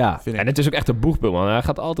 Ja. En het is ook echt een boegbeeld, man. Hij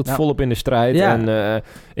gaat altijd volop in de strijd. Ja. En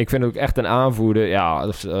ik vind het ook echt een aanvoerder.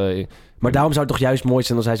 Ja, maar daarom zou het toch juist mooi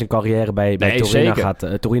zijn als hij zijn carrière bij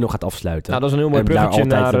Torino gaat afsluiten. Nou, dat is een heel mooi bruggetje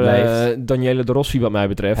naar Daniele De Rossi, wat mij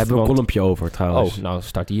betreft. Hebben we een kolompje over, trouwens. Oh, nou,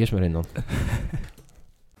 start die eerst maar in dan.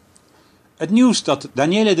 Het nieuws dat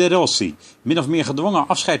Daniele De Rossi min of meer gedwongen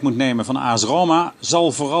afscheid moet nemen van AS Roma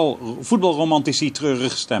zal vooral voetbalromantici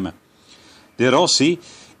treurig stemmen. De Rossi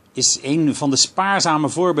is een van de spaarzame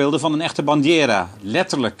voorbeelden van een echte bandiera.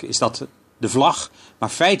 Letterlijk is dat de vlag, maar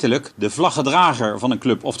feitelijk de vlaggedrager van een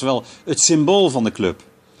club, oftewel het symbool van de club.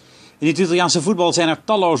 In het Italiaanse voetbal zijn er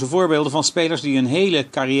talloze voorbeelden van spelers die hun hele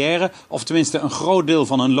carrière, of tenminste een groot deel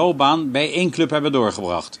van hun loopbaan, bij één club hebben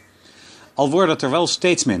doorgebracht. Al wordt het er wel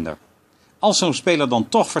steeds minder. Als zo'n speler dan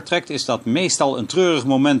toch vertrekt, is dat meestal een treurig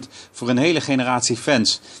moment voor een hele generatie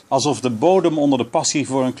fans. Alsof de bodem onder de passie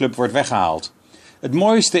voor een club wordt weggehaald. Het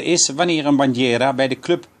mooiste is wanneer een bandiera bij de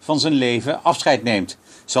club van zijn leven afscheid neemt.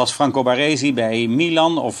 Zoals Franco Baresi bij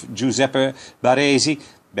Milan of Giuseppe Baresi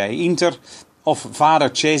bij Inter. Of vader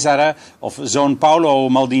Cesare of zoon Paolo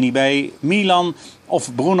Maldini bij Milan.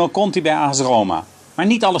 Of Bruno Conti bij AS Roma. Maar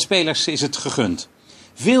niet alle spelers is het gegund.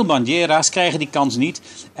 Veel bandiera's krijgen die kans niet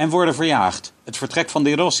en worden verjaagd. Het vertrek van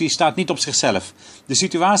De Rossi staat niet op zichzelf. De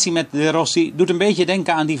situatie met De Rossi doet een beetje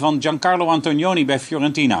denken aan die van Giancarlo Antonioni bij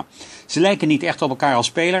Fiorentina. Ze lijken niet echt op elkaar als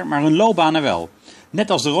speler, maar hun loopbanen wel.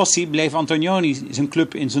 Net als De Rossi bleef Antonioni zijn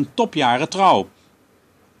club in zijn topjaren trouw.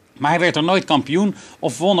 Maar hij werd er nooit kampioen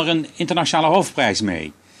of won er een internationale hoofdprijs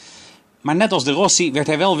mee. Maar net als De Rossi werd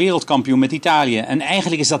hij wel wereldkampioen met Italië. En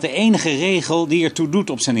eigenlijk is dat de enige regel die ertoe doet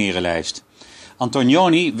op zijn erenlijst.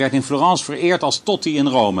 Antonioni werd in Florence vereerd als Totti in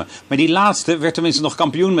Rome. Maar die laatste werd tenminste nog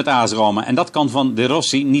kampioen met AS Roma. En dat kan van De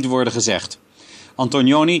Rossi niet worden gezegd.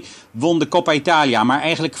 Antonioni won de Coppa Italia, maar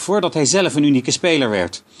eigenlijk voordat hij zelf een unieke speler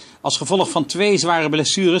werd. Als gevolg van 2 zware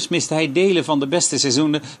blessures miste hij delen van de beste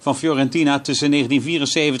seizoenen van Fiorentina tussen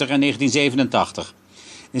 1974 en 1987.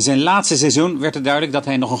 In zijn laatste seizoen werd het duidelijk dat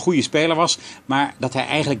hij nog een goede speler was, maar dat hij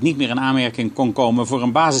eigenlijk niet meer in aanmerking kon komen voor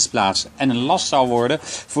een basisplaats en een last zou worden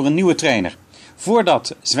voor een nieuwe trainer.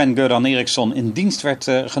 Voordat Sven-Göran Eriksson in dienst werd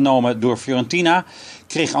genomen door Fiorentina,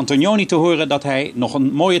 kreeg Antonioni te horen dat hij nog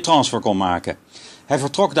een mooie transfer kon maken. Hij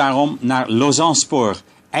vertrok daarom naar Lausanne-Spoor.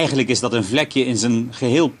 Eigenlijk is dat een vlekje in zijn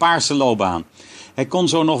geheel paarse loopbaan. Hij kon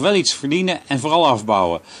zo nog wel iets verdienen en vooral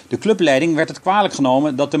afbouwen. De clubleiding werd het kwalijk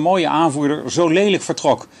genomen dat de mooie aanvoerder zo lelijk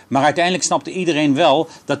vertrok. Maar uiteindelijk snapte iedereen wel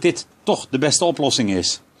dat dit toch de beste oplossing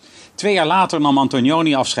is. 2 jaar later nam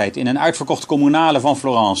Antonioni afscheid in een uitverkocht Comunale van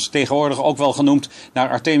Florence. Tegenwoordig ook wel genoemd naar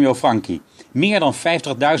Artemio Franchi. Meer dan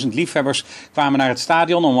 50.000 liefhebbers kwamen naar het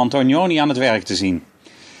stadion om Antonioni aan het werk te zien.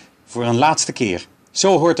 Voor een laatste keer.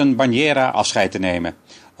 Zo hoort een bandiera afscheid te nemen.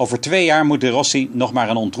 Over 2 jaar moet De Rossi nog maar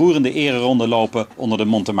een ontroerende ereronde lopen onder de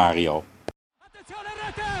Monte Mario. Attenzione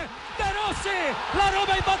rete, De Rossi, la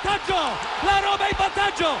Roma in vantaggio, la Roma in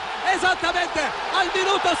vantaggio, esattamente al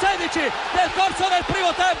minuto 16 del corso del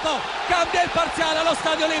primo tempo, cambia il parziale allo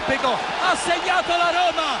Stadio Olimpico, ha segnato la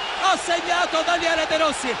Roma, ha segnato Daniele De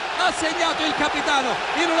Rossi, ha segnato il capitano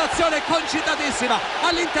in un'azione concitatissima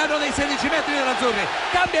all'interno dei 16 metri dell'Azzurri,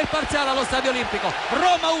 cambia il parziale allo Stadio Olimpico,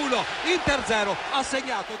 Roma 1, Inter 0, ha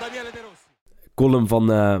segnato Daniele De Rossi. Column van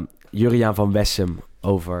Juriaan van Wessem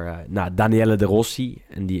over Daniele De Rossi.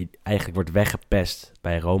 En die eigenlijk wordt weggepest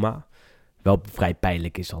bij Roma. Wel vrij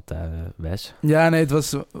pijnlijk is dat, Wes. Ja, nee, het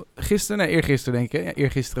was eergisteren denk ik. Hè?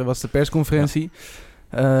 Eergisteren was de persconferentie.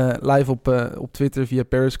 Ja. Live op Twitter via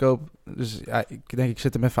Periscope. Dus ja, ik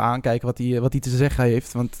zet hem even aan, kijken wat hij te zeggen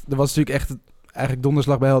heeft. Want er was natuurlijk echt eigenlijk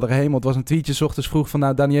donderslag bij heldere hemel. Het was een tweetje 's ochtends vroeg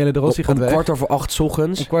van Daniele De Rossi gaat weg. Om 7:15 's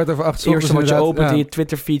ochtends. Om 7:15 's eerste wat je opent ja. in je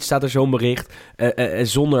Twitterfeed staat er zo'n bericht.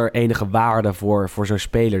 Zonder enige waarde voor zo'n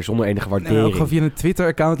speler. Zonder enige waardering. Nee, ook gewoon via een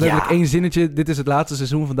Twitter-account. Letterlijk 1 zinnetje. Dit is het laatste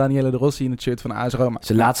seizoen van Daniele De Rossi in het shirt van AS Roma.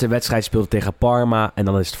 Zijn laatste wedstrijd speelde tegen Parma. En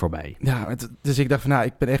dan is het voorbij. Ja, dus ik dacht van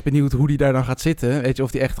ik ben echt benieuwd hoe die daar dan gaat zitten. Weet je,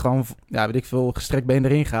 of die echt gewoon, weet ik veel, gestrekt been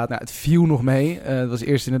erin gaat. Nou, het viel nog mee. Het was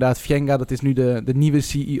eerst inderdaad Fienga. Dat is nu de nieuwe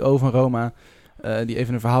CEO van Roma. Die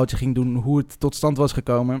even een verhaaltje ging doen hoe het tot stand was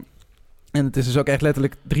gekomen. En het is dus ook echt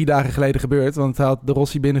letterlijk 3 dagen geleden gebeurd. Want hij had De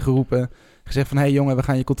Rossi binnengeroepen. Gezegd van, hey jongen, we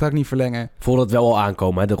gaan je contract niet verlengen. Voordat het wel al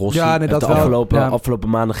aankomen, hè? De Rossi heeft de afgelopen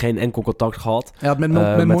maanden geen enkel contact gehad. Hij had met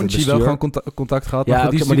Monchi wel gewoon contact gehad. Maar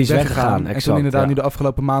die is weggegaan. En toen inderdaad, nu de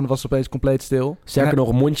afgelopen maanden was het opeens compleet stil. Sterker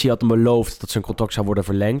nog, Monchi had hem beloofd dat zijn contract zou worden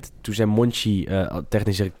verlengd. Toen zijn Monchi,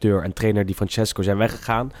 technisch directeur en trainer Di Francesco, zijn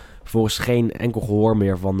weggegaan. Vervolgens geen enkel gehoor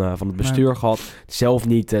meer van het bestuur gehad. Zelf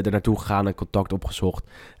niet er naartoe gegaan en contact opgezocht.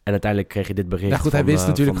 En uiteindelijk kreeg je dit bericht. Ja goed, hij wist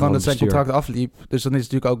natuurlijk gewoon dat zijn contract afliep. Dus dan is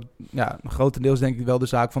het natuurlijk ook grotendeels denk ik wel de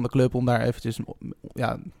zaak van de club om daar eventjes om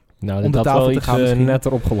de tafel te gaan misschien.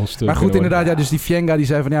 Netter opgelost. Maar goed, inderdaad, dus die Fienga die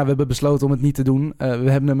zei van we hebben besloten om het niet te doen.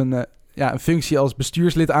 We hebben hem een functie als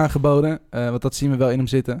bestuurslid aangeboden. Want dat zien we wel in hem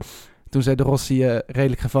zitten. Toen zei De Rossi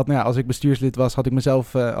redelijk gevat, als ik bestuurslid was, had ik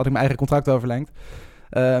mijn eigen contract overlengd.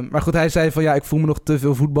 Maar goed, hij zei van ik voel me nog te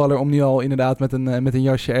veel voetballer om nu al inderdaad met een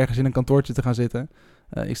jasje ergens in een kantoortje te gaan zitten.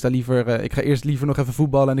 Ik ga eerst liever nog even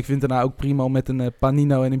voetballen en ik vind het daarna ook prima om met een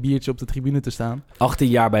panino en een biertje op de tribune te staan. 18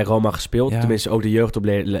 jaar bij Roma gespeeld, tenminste ook de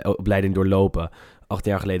jeugdopleiding doorlopen. 8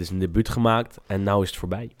 jaar geleden is een debuut gemaakt en nou is het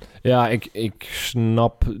voorbij. Ja, ik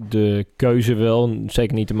snap de keuze wel.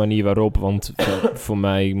 Zeker niet de manier waarop, want voor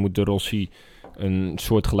mij moet De Rossi een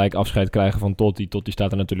soort gelijk afscheid krijgen van Totti. Totti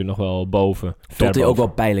staat er natuurlijk nog wel boven. Totti ook wel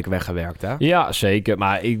pijnlijk weggewerkt, hè? Ja, zeker.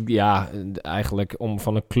 Maar eigenlijk om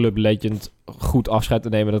van een club legend goed afscheid te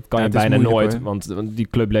nemen, dat kan je bijna nooit. Want die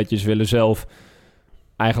club legends willen zelf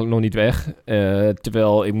eigenlijk nog niet weg.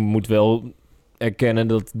 Terwijl ik moet wel erkennen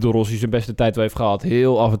dat De Rossi zijn beste tijd wel heeft gehad.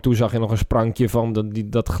 Heel af en toe zag je nog een sprankje van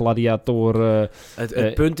dat gladiator.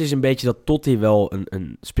 Het punt is een beetje dat Totti wel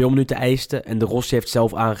een speelminuten eiste. En De Rossi heeft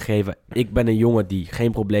zelf aangegeven, ik ben een jongen die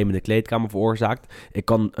geen probleem in de kleedkamer veroorzaakt. Ik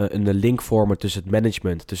kan een link vormen tussen het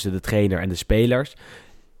management, tussen de trainer en de spelers.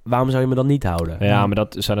 Waarom zou je me dan niet houden? Ja, maar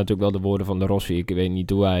dat zijn natuurlijk wel de woorden van De Rossi. Ik weet niet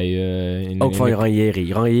hoe hij... Ook van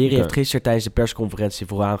Ranieri. Ranieri heeft gisteren tijdens de persconferentie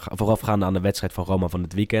voorafgaande aan de wedstrijd van Roma van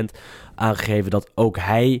het weekend aangegeven dat ook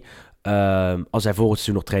hij, als hij volgend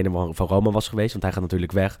seizoen nog trainer van Roma was geweest, want hij gaat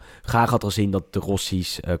natuurlijk weg, graag had gezien dat De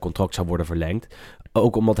Rossi's contract zou worden verlengd.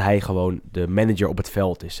 Ook omdat hij gewoon de manager op het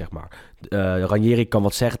veld is, zeg maar. Ranieri kan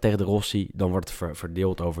wat zeggen tegen De Rossi, dan wordt het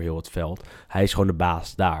verdeeld over heel het veld. Hij is gewoon de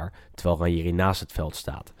baas daar, terwijl Ranieri naast het veld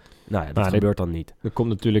staat. Nou ja, dat gebeurt dan niet. Er komt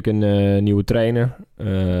natuurlijk een nieuwe trainer.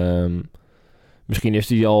 Misschien is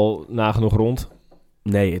die al nagenoeg rond.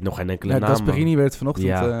 Nee, nog geen enkele naam. Gasperini werd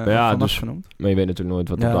vanochtend dus genoemd. Maar je weet natuurlijk nooit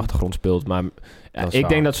wat op de achtergrond speelt. Maar ik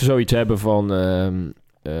denk dat ze zoiets hebben van...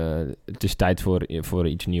 het is tijd voor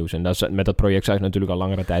iets nieuws. En met dat project zijn ze natuurlijk al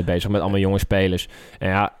langere tijd bezig met allemaal jonge spelers.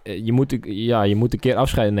 En je moet een keer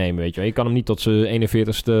afscheid nemen, weet je wel. Je kan hem niet tot zijn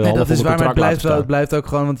 41ste dat is waar, maar het blijft ook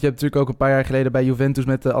gewoon... Want je hebt natuurlijk ook een paar jaar geleden bij Juventus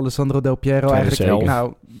met Alessandro Del Piero eigenlijk...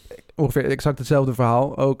 Nou, ongeveer exact hetzelfde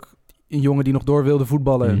verhaal. Ook een jongen die nog door wilde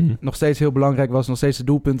voetballen. Mm-hmm. Nog steeds heel belangrijk was, nog steeds de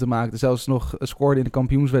doelpunten maakte. Zelfs nog scoorde in de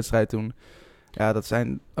kampioenswedstrijd toen. Ja, dat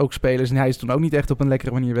zijn ook spelers. En hij is toen ook niet echt op een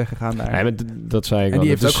lekkere manier weggegaan daar. Nee, maar dat zei ik en die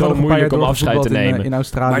heeft ook zo moeilijk om afscheid te nemen. In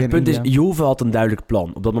Australië. Maar het punt is, Juve had een duidelijk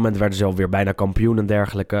plan. Op dat moment werden ze alweer bijna kampioen en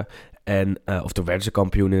dergelijke. Of toen werden ze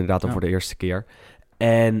kampioen inderdaad voor de eerste keer.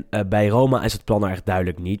 En bij Roma is het plan er echt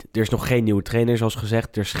duidelijk niet. Er is nog geen nieuwe trainer, zoals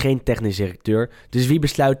gezegd. Er is geen technisch directeur. Dus wie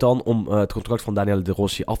besluit dan om het contract van Daniele De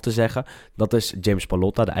Rossi af te zeggen? Dat is James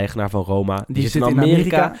Pallotta, de eigenaar van Roma. Die zit in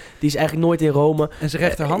Amerika. Die is eigenlijk nooit in Rome. En zijn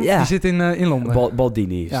rechterhand, die zit in Londen.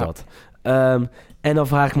 Baldini is dat. En dan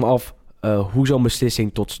vraag ik me af hoe zo'n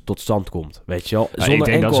beslissing tot stand komt. Weet je wel? Zonder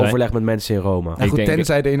enkel overleg met mensen in Rome. Nou, goed,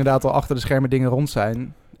 tenzij er inderdaad al achter de schermen dingen rond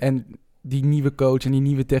zijn. En die nieuwe coach en die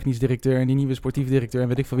nieuwe technisch directeur en die nieuwe sportief directeur en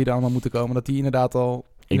weet ik van wie er allemaal moeten komen, dat die inderdaad al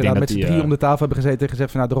met z'n drie om de tafel hebben gezeten en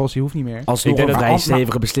gezegd van nou, De Rossi hoeft niet meer. Als nog een vrij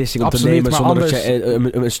stevige beslissing om te nemen zonder dat je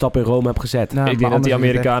een stap in Rome hebt gezet. Nou, ik denk dat die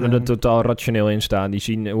Amerikanen er totaal rationeel in staan. Die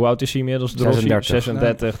zien, hoe oud is hij inmiddels? De Rossi?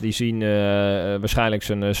 36. Die zien waarschijnlijk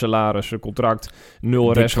zijn salaris, zijn contract,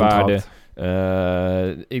 0 restwaarde.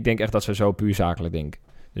 Ik denk echt dat ze zo puur zakelijk denken.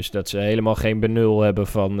 Dus dat ze helemaal geen benul hebben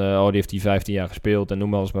van... die heeft hij 15 jaar gespeeld en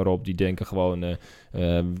noem alles maar op. Die denken gewoon...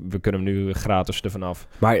 we kunnen hem nu gratis ervan af.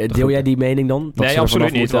 Maar deel jij die mening dan? Nee,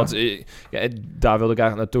 absoluut niet. Want, daar wilde ik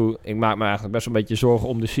eigenlijk naartoe. Ik maak me eigenlijk best wel een beetje zorgen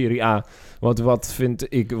om de Serie A. Want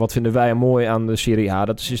wat vinden wij mooi aan de Serie A?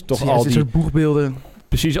 Dat is toch al die soort boegbeelden.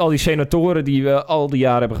 Precies, al die senatoren die we al die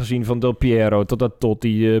jaren hebben gezien... van Del Piero tot dat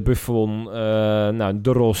Totti, Buffon,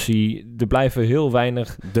 De Rossi. Er blijven heel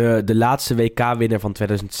weinig... De laatste WK-winnaar van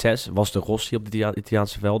 2006 was De Rossi op de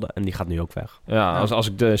Italiaanse velden. En die gaat nu ook weg. Ja, als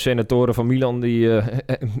ik de senatoren van Milan... die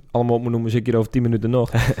allemaal op me noemen, zit ik hier over 10 minuten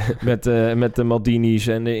nog. met de Maldini's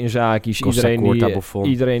en de Inzaki's.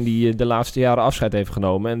 Iedereen die de laatste jaren afscheid heeft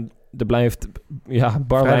genomen... En er blijft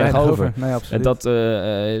bar weinig over. Nee, en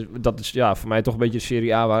dat is voor mij toch een beetje de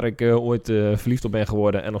Serie A waar ik ooit verliefd op ben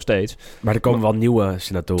geworden en nog steeds. Maar er komen wel nieuwe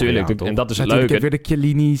senatoren. Tuurlijk, en dat is het leuke. Je hebt weer de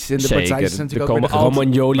Chiellini's en de Partijs. Er komen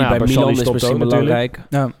Romagnoli bij Milan is misschien belangrijk.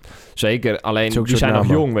 Ja. Zeker, alleen die zijn nog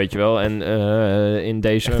jong, weet je wel. En in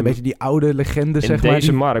deze... Echt een beetje die oude legende, zeg maar. In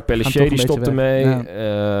deze markt. Pellissier, die stopt ermee.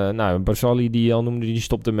 Ja. Barzali, die je al noemde, die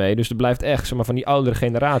stopt ermee. Dus er blijft echt, zeg maar, van die oudere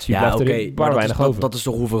generatie... blijft er bar weinig over. Dat is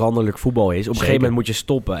toch hoe veranderlijk voetbal is. Op een gegeven moment moet je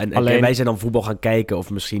stoppen. En wij zijn dan voetbal gaan kijken... of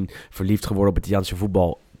misschien verliefd geworden op het Italiaanse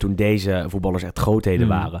voetbal... toen deze voetballers echt grootheden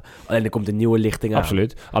waren. Alleen er komt een nieuwe lichting aan.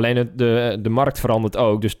 Absoluut. Alleen de markt verandert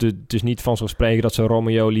ook. Dus het is niet vanzelfsprekend dat zo'n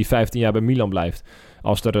Romagnoli 15 jaar bij Milan blijft.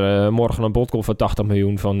 Als er morgen een bod komt van 80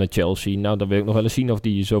 miljoen van Chelsea... nou, dan wil ik nog wel eens zien of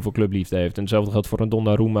die zoveel clubliefde heeft. En hetzelfde geldt voor een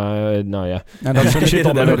Donnarumma. Die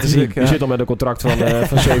zit al met een contract van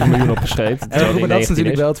 7 miljoen opgeschreven. Maar dat is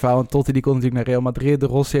natuurlijk wel het verhaal. Want Totti die komt natuurlijk naar Real Madrid. De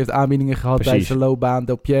Rossi heeft aanbiedingen gehad bij zijn loopbaan.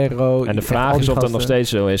 Del Piero. En de vraag is of dat nog steeds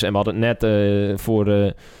zo is. En we hadden het net voor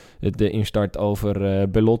de instart over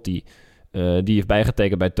Belotti... die heeft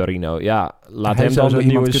bijgetekend bij Torino. Ja, laat hem dan de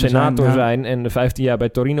nieuwe senator zijn en 15 jaar bij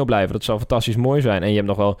Torino blijven. Dat zou fantastisch mooi zijn. En je hebt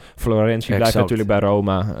nog wel Florenzi blijft natuurlijk bij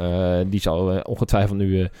Roma. Die zal ongetwijfeld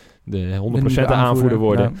nu de 100% nieuwe aanvoerder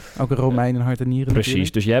worden. Ja, ook een Romein in hart en nieren.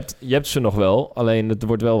 Precies, natuurlijk. dus je hebt ze nog wel. Alleen het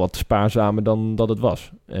wordt wel wat spaarzamer dan dat het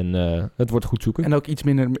was. En het wordt goed zoeken. En ook iets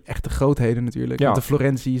minder echte grootheden natuurlijk. Ja. Want de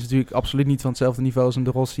Florenzi is natuurlijk absoluut niet van hetzelfde niveau als een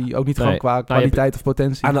de Rossi. Ook niet gewoon qua Nou, kwaliteit of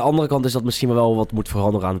potentie. Aan de andere kant is dat misschien wel wat moet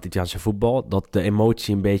veranderen aan het Italiaanse voetbal. Dat de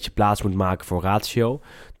emotie een beetje plaats moet maken voor ratio.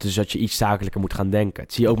 Dus dat je iets zakelijker moet gaan denken.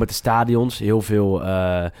 Dat zie je ook met de stadions. Heel veel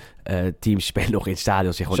teams spelen nog in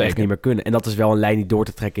stadions die gewoon echt niet meer kunnen. En dat is wel een lijn die door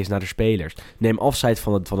te trekken is naar de spelers. Neem afscheid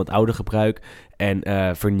van het oude gebruik en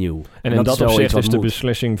vernieuw. En in dat opzicht is de moet.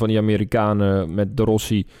 beslissing van die Amerikanen met de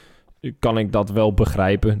Rossi, kan ik dat wel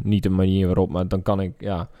begrijpen. Niet de manier waarop, maar dan kan ik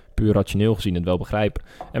puur rationeel gezien het wel begrijpen.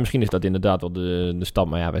 En misschien is dat inderdaad wel de stap.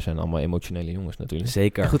 Maar ja, wij zijn allemaal emotionele jongens natuurlijk.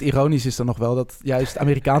 Zeker. En goed, ironisch is dan nog wel dat juist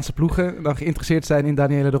Amerikaanse ploegen dan geïnteresseerd zijn in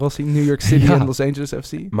Daniele de Rossi, New York City en Los Angeles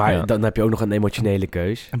FC. Maar dan heb je ook nog een emotionele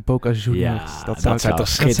keus. En Boca Juniors. Ja, dat zou toch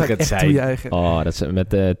schitterend zijn. Toejuichen. Oh, dat is, met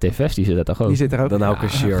de TV's, die zit dat toch ook? Die zit er ook. Dan hou ik een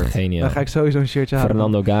shirt. Geniaal. Dan ga ik sowieso een shirtje halen.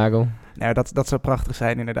 Fernando Gago. Nou, dat zou prachtig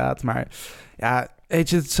zijn inderdaad. Maar ja, weet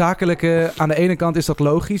je, het zakelijke aan de ene kant is dat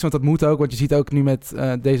logisch, want dat moet ook. Want je ziet ook nu met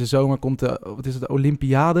deze zomer komt de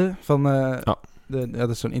Olympiade van dat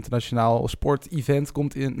is zo'n internationaal sportevent,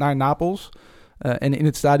 komt naar Napels. En in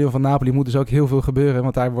het stadion van Napoli moet dus ook heel veel gebeuren,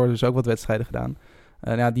 want daar worden dus ook wat wedstrijden gedaan.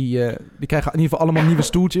 Die krijgen in ieder geval allemaal nieuwe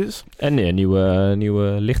stoeltjes. En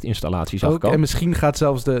nieuwe lichtinstallaties ook. En misschien gaat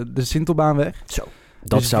zelfs de Sintelbaan weg. Zo.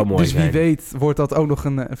 Dat zou mooi zijn. Dus wie weet wordt dat ook nog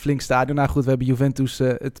een flink stadion. Nou goed, we hebben Juventus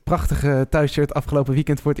het prachtige thuisshirt afgelopen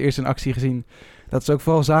weekend voor het eerst in actie gezien. Dat is ook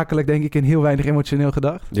vooral zakelijk, denk ik, en heel weinig emotioneel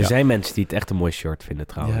gedacht. Er zijn mensen die het echt een mooi shirt vinden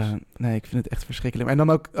trouwens. Ja, nee, ik vind het echt verschrikkelijk. En dan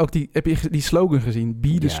ook heb je die slogan gezien?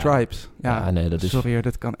 Be the Stripes. Ja, nee, dat is... Sorry,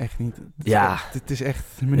 dat kan echt niet. Het is echt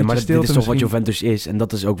een minuutje stilte. Maar dit is toch wat Juventus is. En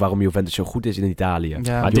dat is ook waarom Juventus zo goed is in Italië.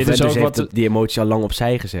 Ja. Maar Juventus dit is ook heeft die emotie al lang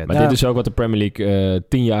opzij gezet. Maar dit is ook wat de Premier League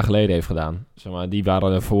 10 jaar geleden heeft gedaan. Zeg maar, die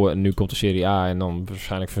waren ervoor en nu komt de Serie A. En dan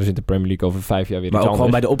waarschijnlijk verzint de Premier League over 5 jaar weer maar iets ook anders.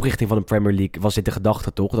 gewoon bij de oprichting van de Premier League was dit de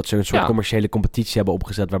gedachte toch? Dat ze een soort commerciële competitie hebben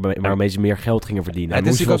opgezet waarmee ze meer geld gingen verdienen. Het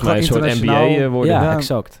moest volgens mij een soort NBA worden. Ja,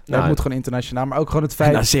 exact. Het moet gewoon internationaal. Maar ook gewoon het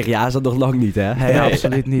feit... Nou, Serie A is dat nog lang niet, hè? Nee,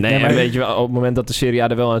 absoluut niet. Nee, maar weet je wel, op het moment dat de Serie A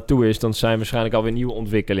er wel aan toe is, dan zijn waarschijnlijk alweer nieuwe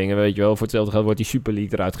ontwikkelingen, weet je wel. Voor hetzelfde geld wordt die Super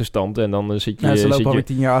League eruit gestampt en dan zit je... ze lopen alweer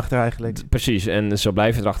 10 jaar achter eigenlijk. Precies, en zo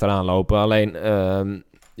blijven ze erachteraan lopen. Alleen,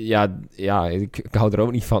 ik hou er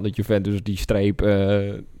ook niet van dat Juventus die streep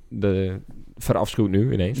verafschuwt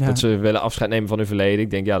nu ineens. Ja. Dat ze willen afscheid nemen van hun verleden. Ik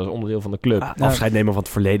denk, dat is onderdeel van de club. Afscheid nemen van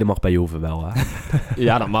het verleden mag bij Juve wel, hè?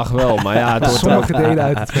 Ja, dat mag wel, maar ja... Het sommige delen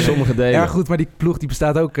uit het verleden. Sommige delen. Ja, goed, maar die ploeg die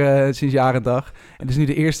bestaat ook sinds jaar en dag. En het is nu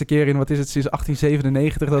de eerste keer in, sinds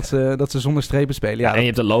 1897 dat ze zonder strepen spelen. Ja, en je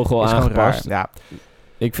hebt het logo aangepast. Ja.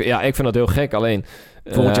 Ik vind dat heel gek, alleen...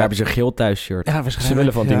 Volgend jaar hebben ze een geel thuisshirt. Ja, ze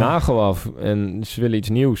willen van Tinago af en ze willen iets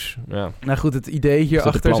nieuws. Ja. Nou goed, het idee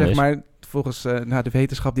hierachter, zeg maar, volgens de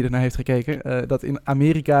wetenschap die ernaar heeft gekeken, dat in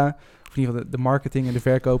Amerika, of in ieder geval de marketing en de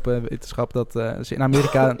verkoopwetenschap, dat ze in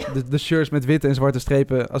Amerika de shirts met witte en zwarte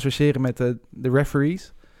strepen associëren met de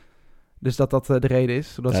referees. Dus dat de reden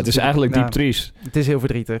is. Het is eigenlijk diep triest. Het is heel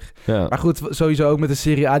verdrietig. Ja. Maar goed, sowieso ook met de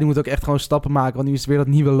Serie A. Die moet ook echt gewoon stappen maken. Want nu is het weer dat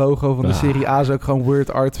nieuwe logo van de Serie A. Is ook gewoon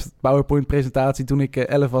word art, PowerPoint presentatie. Toen ik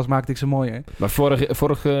 11 was, maakte ik ze mooier. Maar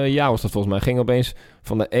vorig jaar was dat volgens mij. Ging opeens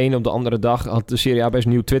van de een op de andere dag... had de Serie A best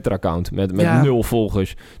een nieuw Twitter-account. Met 0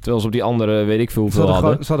 volgers. Terwijl ze op die andere, weet ik veel hoeveel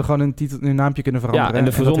hadden. Ze hadden gewoon een naampje kunnen veranderen. Ja, en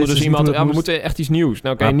er verzonden dus iemand... we moeten echt iets nieuws.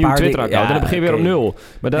 Nou, een nieuw Twitter-account. En dan begin je weer op 0.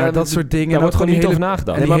 Maar dat soort dingen. Daar wordt gewoon niet over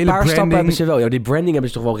nagedacht. En maar een paar stappen hebben ze wel. Ja, die branding hebben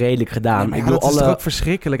ze toch wel redelijk gedaan. Ja, ik bedoel, dat is toch ook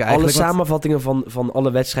verschrikkelijk eigenlijk. Alle samenvattingen van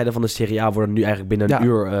alle wedstrijden van de Serie A worden nu eigenlijk binnen een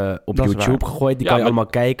uur op YouTube gegooid. Die kan je allemaal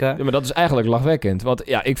kijken. Ja, maar dat is eigenlijk lachwekkend. Want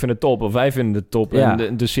ik vind het top. Of wij vinden het top. Ja.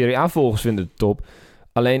 En de Serie A-volgers vinden het top.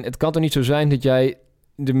 Alleen, het kan toch niet zo zijn dat jij...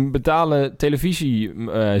 De betalen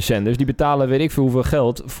televisiezenders, die betalen weet ik veel hoeveel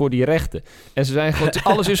geld voor die rechten. En ze zijn gewoon,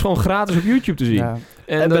 alles is gewoon gratis op YouTube te zien. Ja.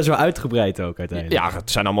 En best wel uitgebreid ook uiteindelijk. Ja,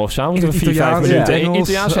 het zijn allemaal samen 4-5 minuten.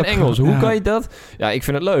 Italiaans en Engels. Hoe kan je dat? Ja, ik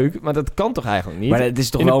vind het leuk, maar dat kan toch eigenlijk niet? Maar het is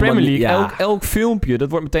toch in wel de Premier League, elk filmpje, dat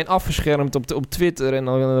wordt meteen afgeschermd op Twitter. En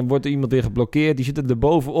dan wordt er iemand weer geblokkeerd. Die zit er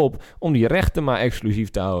bovenop om die rechten maar exclusief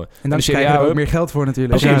te houden. En dan krijg je er ook meer geld voor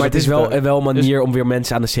natuurlijk. Oké, maar het is wel een manier om weer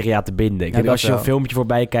mensen aan de Serie A te binden. Ik denk als je een filmpje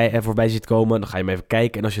voorbij ziet komen, dan ga je hem even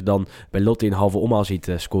kijken. En als je dan bij Lotte een halve omhaal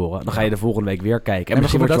ziet scoren, dan ga je de volgende week weer kijken. En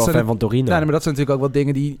misschien word je wel fan van Torino. Maar dat zijn natuurlijk ook wat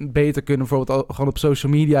dingen die beter kunnen. Bijvoorbeeld gewoon op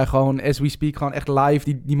social media, gewoon as we speak, gewoon echt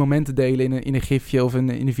live die momenten delen in een gifje of in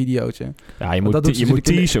een videootje. Ja, je moet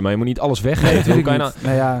teasen, maar je moet niet alles weggeven. Hoe kan je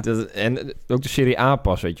nou, en ook de Serie A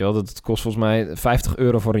pas, weet je wel. Dat kost volgens mij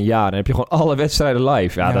 €50 voor een jaar. Dan heb je gewoon alle wedstrijden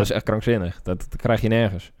live. Ja, dat is echt krankzinnig. Dat krijg je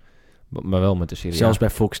nergens. Maar wel met de Serie A. Zelfs bij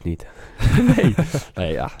Fox niet.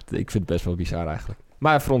 Nee, ja, ik vind het best wel bizar eigenlijk.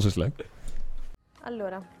 Maar voor ons is het leuk.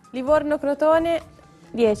 Allora, Livorno-Crotone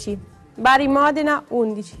 10, Bari-Modena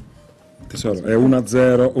 11. Tesoro, è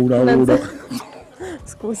 1-0, 1-1.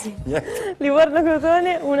 Scusi.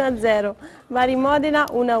 Livorno-Crotone 1-0, Bari-Modena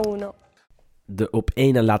 1-1. De op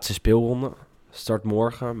 1 na laatste speelronde start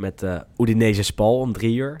morgen met Udinese Spal om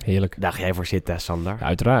 3 uur. Heerlijk. Daar ga jij voor zitten, Sander. Ja,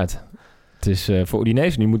 uiteraard. Het is voor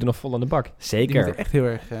Udinese, die moeten nog vol aan de bak. Die Zeker. moeten echt heel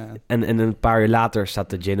erg... En een paar uur later staat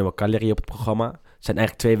de Genoa Cagliari op het programma. Het zijn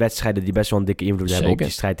eigenlijk 2 wedstrijden die best wel een dikke invloed hebben op Zeker.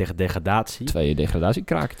 die strijd tegen degradatie. 2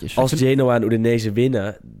 degradatiekrakertjes. Als Genoa en Udinese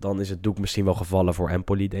winnen, dan is het doek misschien wel gevallen voor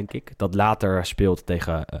Empoli, denk ik. Dat later speelt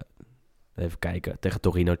tegen, even kijken, tegen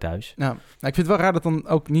Torino thuis. Nou, ik vind het wel raar dat dan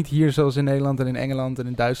ook niet hier zoals in Nederland en in Engeland en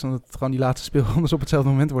in Duitsland... dat gewoon die laatste speelrondes op hetzelfde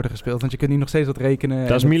moment worden gespeeld. Want je kunt nu nog steeds wat rekenen.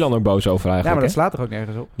 Daar is Milan ook boos over eigenlijk. Ja, maar dat hè? slaat er ook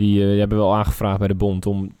nergens op. Die hebben wel aangevraagd bij de bond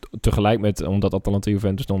om tegelijk met... omdat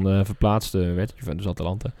Atalanta-Juventus dan verplaatst werd.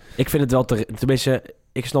 Juventus-Atalanta. Ik vind het wel, tenminste,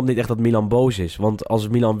 ik snap niet echt dat Milan boos is. Want als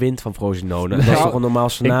Milan wint van Frosinone, dat is toch een normaal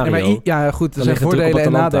scenario. Ja, goed, er Dan zijn ligt de druk op voordelen en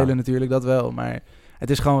Atalanta. nadelen natuurlijk, dat wel. Maar het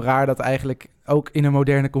is gewoon raar dat eigenlijk ook in een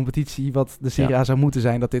moderne competitie... wat de Serie A zou moeten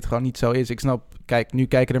zijn, dat dit gewoon niet zo is. Ik snap, kijk, nu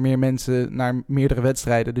kijken er meer mensen naar meerdere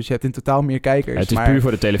wedstrijden. Dus je hebt in totaal meer kijkers. Het is maar puur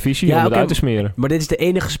voor de televisie Ja, om het oké, uit te smeren. Maar dit is de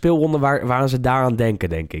enige speelronde waaraan ze daaraan denken,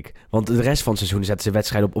 denk ik. Want de rest van het seizoen zetten ze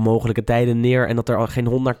wedstrijden op onmogelijke tijden neer... en dat er al geen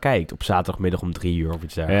hond naar kijkt op zaterdagmiddag om 3 uur of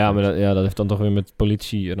iets dergelijks. Ja, maar dat heeft dan toch weer met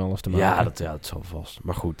politie en alles te maken. Ja, dat zal vast.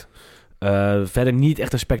 Maar goed. Verder niet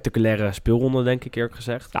echt een spectaculaire speelronde, denk ik eerlijk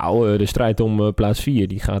gezegd. Nou, de strijd om plaats 4,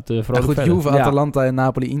 die gaat nou vrolijk goed, verder. Juve, Ja. Atalanta en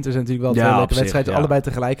Napoli-Inter zijn natuurlijk wel Ja, twee op leuke zich, wedstrijden. ja. Allebei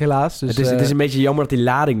tegelijk helaas. Dus, Het is een beetje jammer dat die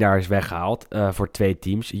lading daar is weggehaald voor 2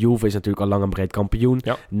 teams. Juve is natuurlijk al lang en breed kampioen.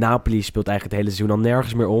 Ja. Napoli speelt eigenlijk het hele seizoen al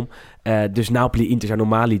nergens meer om. Dus Napoli-Inter zou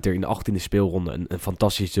normaaliter in de 18e speelronde een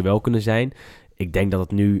fantastisch duel kunnen zijn. Ik denk dat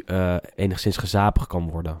het nu enigszins gezapig kan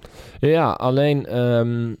worden. Ja, alleen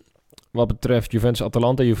wat betreft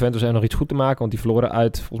Juventus-Atalanta. Juventus heeft nog iets goed te maken, want die verloren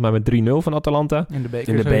uit volgens mij met 3-0 van Atalanta. in de beker.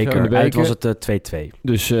 In de sowieso. beker, In de uit beker. was het 2-2.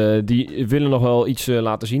 Dus die willen nog wel iets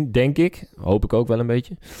laten zien, denk ik. Hoop ik ook wel een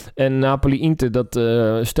beetje. En Napoli-Inter,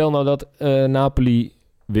 stel nou dat Napoli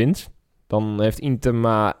wint, dan heeft Inter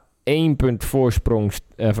maar 1 punt voorsprong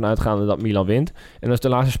ervan uitgaande dat Milan wint. En dan is de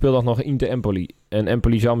laatste speeldag nog Inter-Empoli. En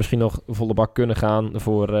Empoli zou misschien nog volle bak kunnen gaan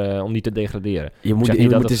om niet te degraderen. Je moet, zeg je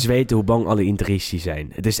niet dat moet het- eens weten hoe bang alle Interisti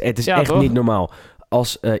zijn. Het is Ja, echt toch? niet normaal.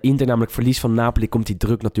 Als Inter namelijk verliest van Napoli, komt die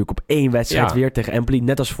druk natuurlijk op 1 wedstrijd Ja. weer tegen Empoli.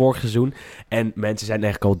 Net als vorig seizoen. En mensen zijn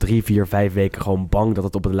eigenlijk al 3, 4, 5 weken gewoon bang dat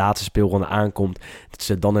het op de laatste speelronde aankomt. Dat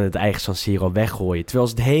ze dan in het eigen San Siro weggooien. Terwijl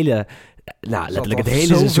ze het hele, letterlijk het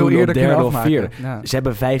hele seizoen op derde of vierde. Ja. Ze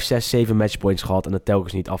hebben 5, 6, 7 matchpoints gehad en het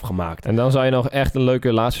telkens niet afgemaakt. En dan zou je nog echt een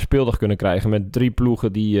leuke laatste speeldag kunnen krijgen met 3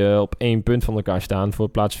 ploegen die op 1 punt van elkaar staan voor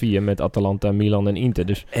plaats 4 met Atalanta, Milan en Inter.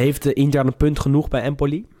 Dus Heeft Inter een punt genoeg bij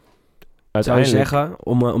Empoli? Zou je uiteindelijk... zeggen,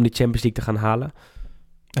 om die Champions League te gaan halen?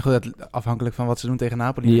 En goed, afhankelijk van wat ze doen tegen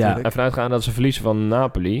Napoli Ja. natuurlijk. Even uitgaan dat ze verliezen van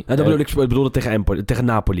Napoli. Dat bedoel ik tegen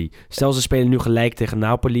Napoli. Stel ze spelen nu gelijk tegen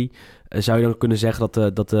Napoli. Zou je dan kunnen zeggen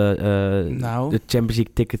dat Nou. de Champions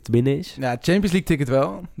League ticket binnen is? Ja, Champions League ticket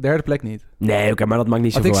wel. Derde plek niet. Nee, oké, maar dat maakt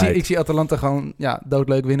niet Want zoveel uit. ik zie Atalanta gewoon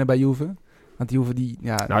doodleuk winnen bij Juve. Want Juve die...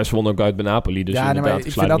 Ja, Nou, ze wonnen ook uit bij Napoli. Dus nee, maar inderdaad,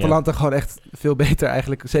 ik sluit vind niet uit. Atalanta gewoon echt veel beter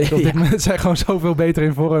eigenlijk. Zeker op dit moment. Ze zijn gewoon zoveel beter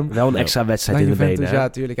in vorm. Wel een extra wedstrijd Dan in de benen. Juventus, hè? ja,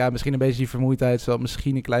 tuurlijk. Ja, misschien een beetje die vermoeidheid zal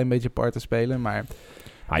misschien een klein beetje part te spelen. Maar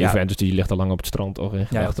Juventus die ligt al lang op het strand. Toch, ja,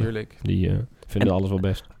 Gedachten. natuurlijk. Die vinden alles wel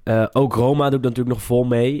best. Ook Roma doet natuurlijk nog vol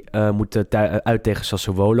mee. Moet uit tegen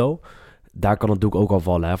Sassuolo. Daar kan het doek ook al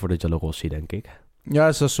vallen hè, voor de Giallorossi, denk ik.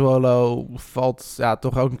 Ja, Sassuolo valt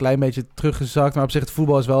toch ook een klein beetje teruggezakt. Maar op zich, het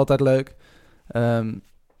voetbal is wel altijd leuk. Tegen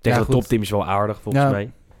ja, de goed. topteams wel aardig, volgens Ja.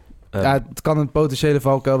 mij. Het kan een potentiële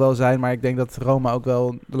valkuil wel zijn. Maar ik denk dat Roma ook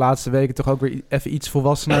wel de laatste weken toch ook weer even iets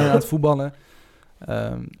volwassener aan het voetballen.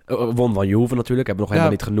 Won van Juve natuurlijk. Hebben we nog helemaal Ja.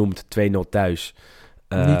 niet genoemd. 2-0 thuis.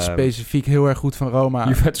 Niet specifiek heel erg goed van Roma.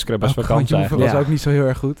 Juventus kreeg best Ook wel gewoon kans Juve eigenlijk. was ook niet zo heel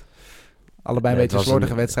erg goed. Allebei Nee, een beetje het een was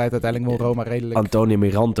slordige een- wedstrijd. Uiteindelijk won Roma redelijk. Antonio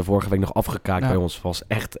Mirante, vorige week nog afgekaakt Ja. bij ons, was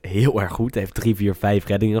echt heel erg goed. Hij heeft 3, 4, 5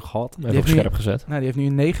 reddingen gehad. Even op heeft nu- scherp gezet. Die heeft nu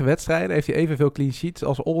in 9 wedstrijden. Heeft hij evenveel clean sheets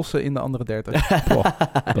als Olsen in de andere 30.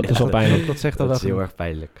 Dat is al pijnlijk. Dat zegt al Dat wel is heel genoeg. erg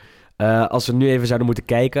pijnlijk. Als we nu even zouden moeten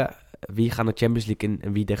kijken, wie gaat naar Champions League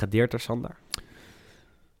en wie degradeert er, Sander?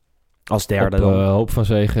 Als derde Op dan. hoop van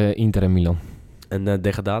zegen Inter en Milan. Een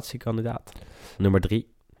degradatiekandidaat. Nummer 3.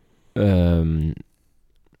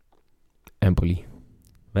 Empoli.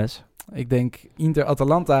 Wes? Ik denk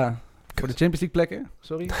Inter-Atalanta voor de Champions League plekken.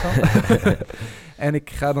 Sorry. En ik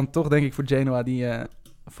ga dan toch denk ik voor Genoa die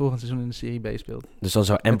volgend seizoen in de Serie B speelt. Dus dan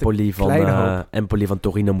zou Empoli van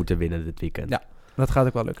Torino moeten winnen dit weekend. Ja, dat gaat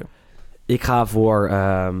ook wel lukken. Ik ga voor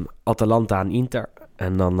Atalanta en Inter.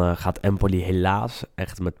 En dan gaat Empoli helaas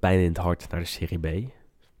echt met pijn in het hart naar de Serie B.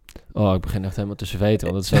 Oh, ik begin echt helemaal te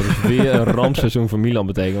zweten. Want het zou dus weer een rampseizoen voor Milan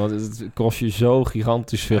betekenen. Want het kost je zo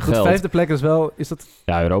gigantisch veel geld. De 5e plek is wel... Is dat...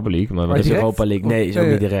 Ja, Europa League. Maar is Europa League? Nee, is ook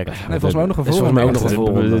niet direct. Nee, volgens mij ook nog een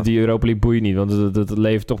voorronde. Die Europa League boeit niet, want dat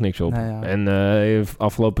levert toch niks op. Nee, ja. En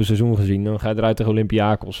afgelopen seizoen gezien, dan ga je eruit tegen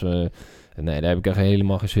Olympiakos. Nee, daar heb ik echt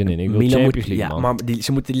helemaal geen zin in. Ik wil Champions League, man. Maar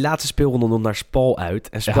ze moeten die laatste speelronde nog naar Spal uit.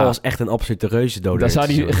 En Spal is echt een absolute reuzendoder. Dan zou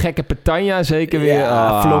die gekke Petagna zeker weer...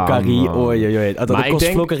 Ja, Floccari. Dat kost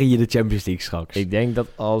Floccari in de Champions League straks. Ik denk dat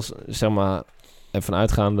als, zeg maar, ervan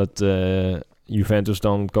uitgaan dat Juventus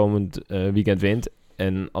dan komend weekend wint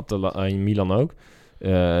en Milan ook,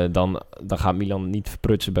 dan gaat Milan niet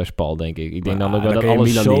verprutsen bij Spal, denk ik. Ik denk dan ook wel dat alles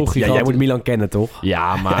Milan zo niet. gigantisch... Ja, jij moet Milan kennen, toch?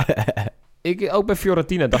 Ja, maar... Ook bij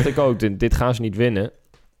Fiorentina dacht ik ook, dit gaan ze niet winnen.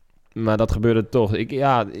 Maar dat gebeurde toch.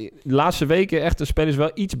 De laatste weken echt de spelers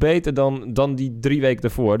wel iets beter dan die 3 weken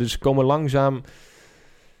daarvoor. Dus ze komen langzaam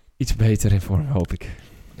iets beter in vorm, hoop ik.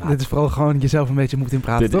 Ja, dit is vooral gewoon jezelf een beetje moeten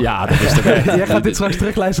inpraten, toch? Ja, dat is de weg. Jij gaat dit straks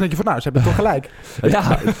terugluisteren en denk je van, ze hebben toch gelijk.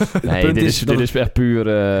 Ja, nee, dit is echt puur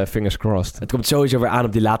fingers crossed. Het komt sowieso weer aan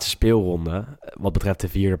op die laatste speelronde, wat betreft de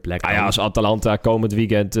 4e plek. Als Atalanta komend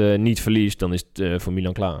weekend niet verliest, dan is het voor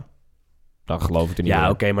Milan klaar. Dan geloof ik er niet. Ja,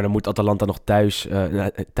 oké, maar dan moet Atalanta nog thuis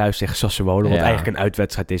tegen Sassuolo. Wat eigenlijk een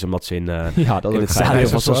uitwedstrijd is, omdat ze in het stadion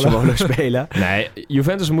van Sassuolo spelen. Nee,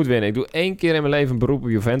 Juventus moet winnen. Ik doe 1 keer in mijn leven een beroep op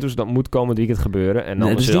Juventus. Dat moet komend weekend gebeuren. En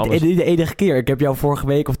dat is niet de enige keer. Ik heb jou vorige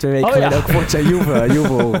week of 2 weken geleden ook voor het zijn Juve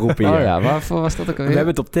roepen hier. Oh ja, waarvoor was dat ook alweer? We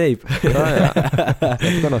hebben het op tape. Oh ja, dat heb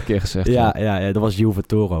ik nog een keer gezegd. Ja, dat was Juve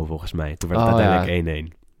Toro volgens mij. Toen werd het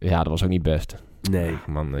uiteindelijk 1-1. Ja, dat was ook niet best. Nee.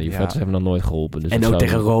 Man, Juventus hebben nog nooit geholpen. Dus en ook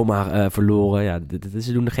tegen Roma verloren. Ja,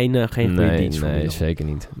 ze doen er geen goede dienst voor. Nee, zeker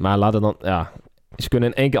niet. Maar laten dan... Ja, ze kunnen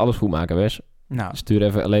in 1 keer alles goed maken, Wes. Nou. Stuur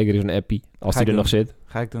even Allegri een appie, als hij er nog zit.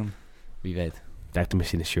 Ga ik doen. Wie weet. Hij heeft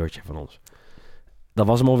tenminste een shirtje van ons. Dat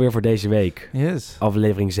was hem alweer voor deze week. Yes.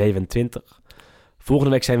 Aflevering 27.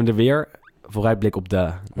 Volgende week zijn we er weer. Vooruitblik op de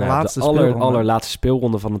allerlaatste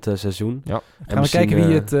speelronde van het seizoen. Ja. Gaan we kijken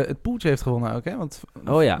wie het poeltje heeft gewonnen ook, hè? Want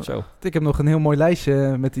zo. Ik heb nog een heel mooi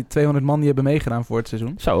lijstje met die 200 man die hebben meegedaan voor het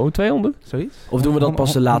seizoen. Zo, 200? Zoiets. Of doen we dat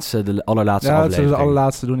pas de allerlaatste aflevering? Ja, dat zullen we de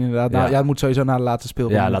allerlaatste doen inderdaad. Ja. Het moet sowieso naar de laatste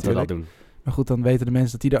speelronde. Ja, laten we dat doen. Maar goed, dan weten de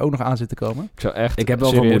mensen dat die er ook nog aan zitten komen. Ik heb wel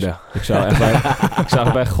vermoeden. Ik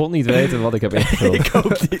zou bij God niet weten wat ik heb ingevuld. Ik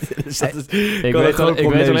ook niet. Ik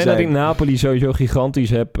weet alleen dat ik Napoli sowieso gigantisch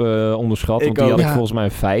heb onderschat. Want die had ik volgens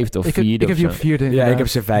mij 5e of 4e. Ik heb die op 4e. Ja, ik heb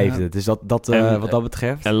ze 5e. Dus dat wat dat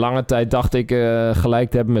betreft. En lange tijd dacht ik gelijk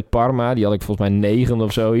te hebben met Parma. Die had ik volgens mij 9e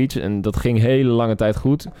of zoiets. En dat ging hele lange tijd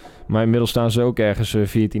goed. Maar inmiddels staan ze ook ergens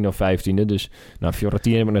 14e of 15e. Dus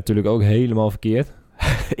Fiorentina heb ik natuurlijk ook helemaal verkeerd.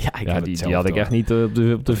 Die had ik echt niet op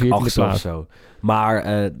de 14e plaats. Zo.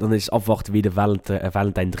 Maar dan is afwachten wie de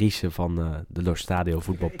Valentijn Driessen van de Los Stadio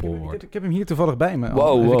voetbalpool wordt. Ik heb hem hier toevallig bij me.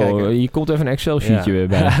 Wow. Hier komt even een Excel-sheetje weer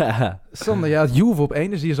bij. Sander, Juve op 1,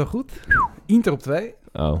 dus die is al goed. Inter op 2.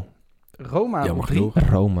 Oh. Roma op 3.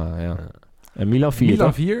 Roma, ja. En Milan 4.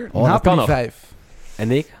 Milan 4. Napoli 5.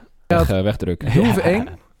 En ik? Wegdrukken. Juve 1.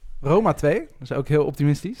 Roma 2, dat is ook heel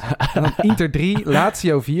optimistisch. En dan Inter 3,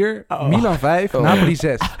 Lazio 4, Milan 5, Napoli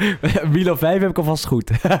 6. Milan 5 heb ik alvast goed.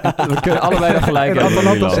 We kunnen allebei nog gelijk hebben.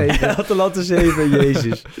 Atalanta 7. Atalanta 7,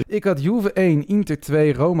 jezus. Ik had Juve 1, Inter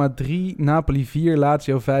 2, Roma 3, Napoli 4,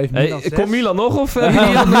 Lazio 5, Milan 6. Komt Milan nog of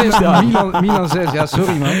Milan 6, ja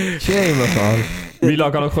sorry man. Shame man.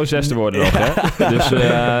 Milan kan ook gewoon 6e worden nog, hè? Dus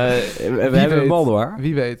we hebben een bal hoor.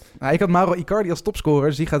 Wie weet. Ik had Mauro Icardi als topscorer,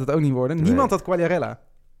 dus die gaat het ook niet worden. Niemand had Quagliarella.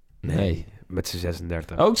 Nee, met z'n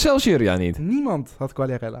 36. Ook Celsius niet? Niemand had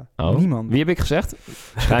Quagliarella. Oh. Niemand. Wie heb ik gezegd?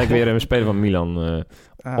 Waarschijnlijk weer een speler van Milan.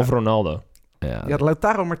 Of Ronaldo. Ja,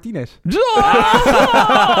 Lautaro Martinez.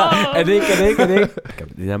 En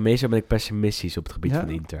ik. Meestal ben ik pessimistisch op het gebied van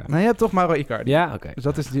Inter. Maar je hebt toch Mauro Icardi. Ja, oké. Dus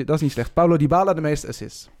dat is niet slecht. Paulo Dybala de meeste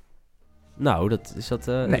assists. Nou, dat is dat...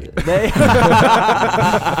 Nee.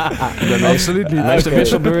 Absoluut niet. Hij is de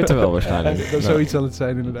wisselbeurten wel waarschijnlijk. Zoiets zal het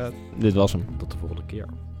zijn inderdaad. Dit was hem. Tot de volgende keer.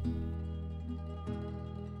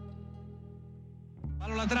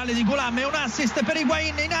 Palo laterale di Gulam e un assist per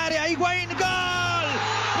Higuain in area. Higuain, gol!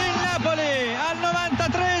 Il Napoli al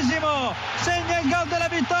 93esimo segna il gol della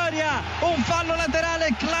vittoria. Un fallo laterale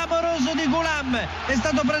clamoroso di Gulam. È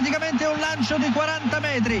stato praticamente un lancio di 40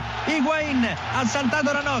 metri. Higuain ha saltato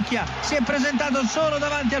Ranocchia, si è presentato solo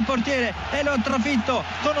davanti al portiere e lo ha trafitto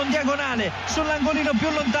con un diagonale sull'angolino più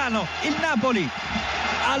lontano. Il Napoli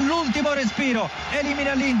all'ultimo respiro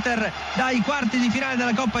elimina l'Inter dai quarti di finale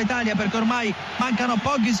della Coppa Italia, perché ormai mancano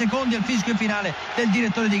pochi secondi al fischio finale del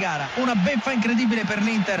direttore di gara. Una beffa incredibile per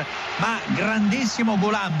l'Inter, ma grandissimo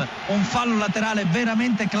Ghulam, un fallo laterale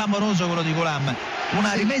veramente clamoroso quello di Ghulam,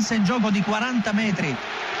 una rimessa in gioco di 40 metri,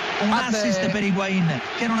 un assist per Higuain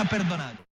che non ha perdonato.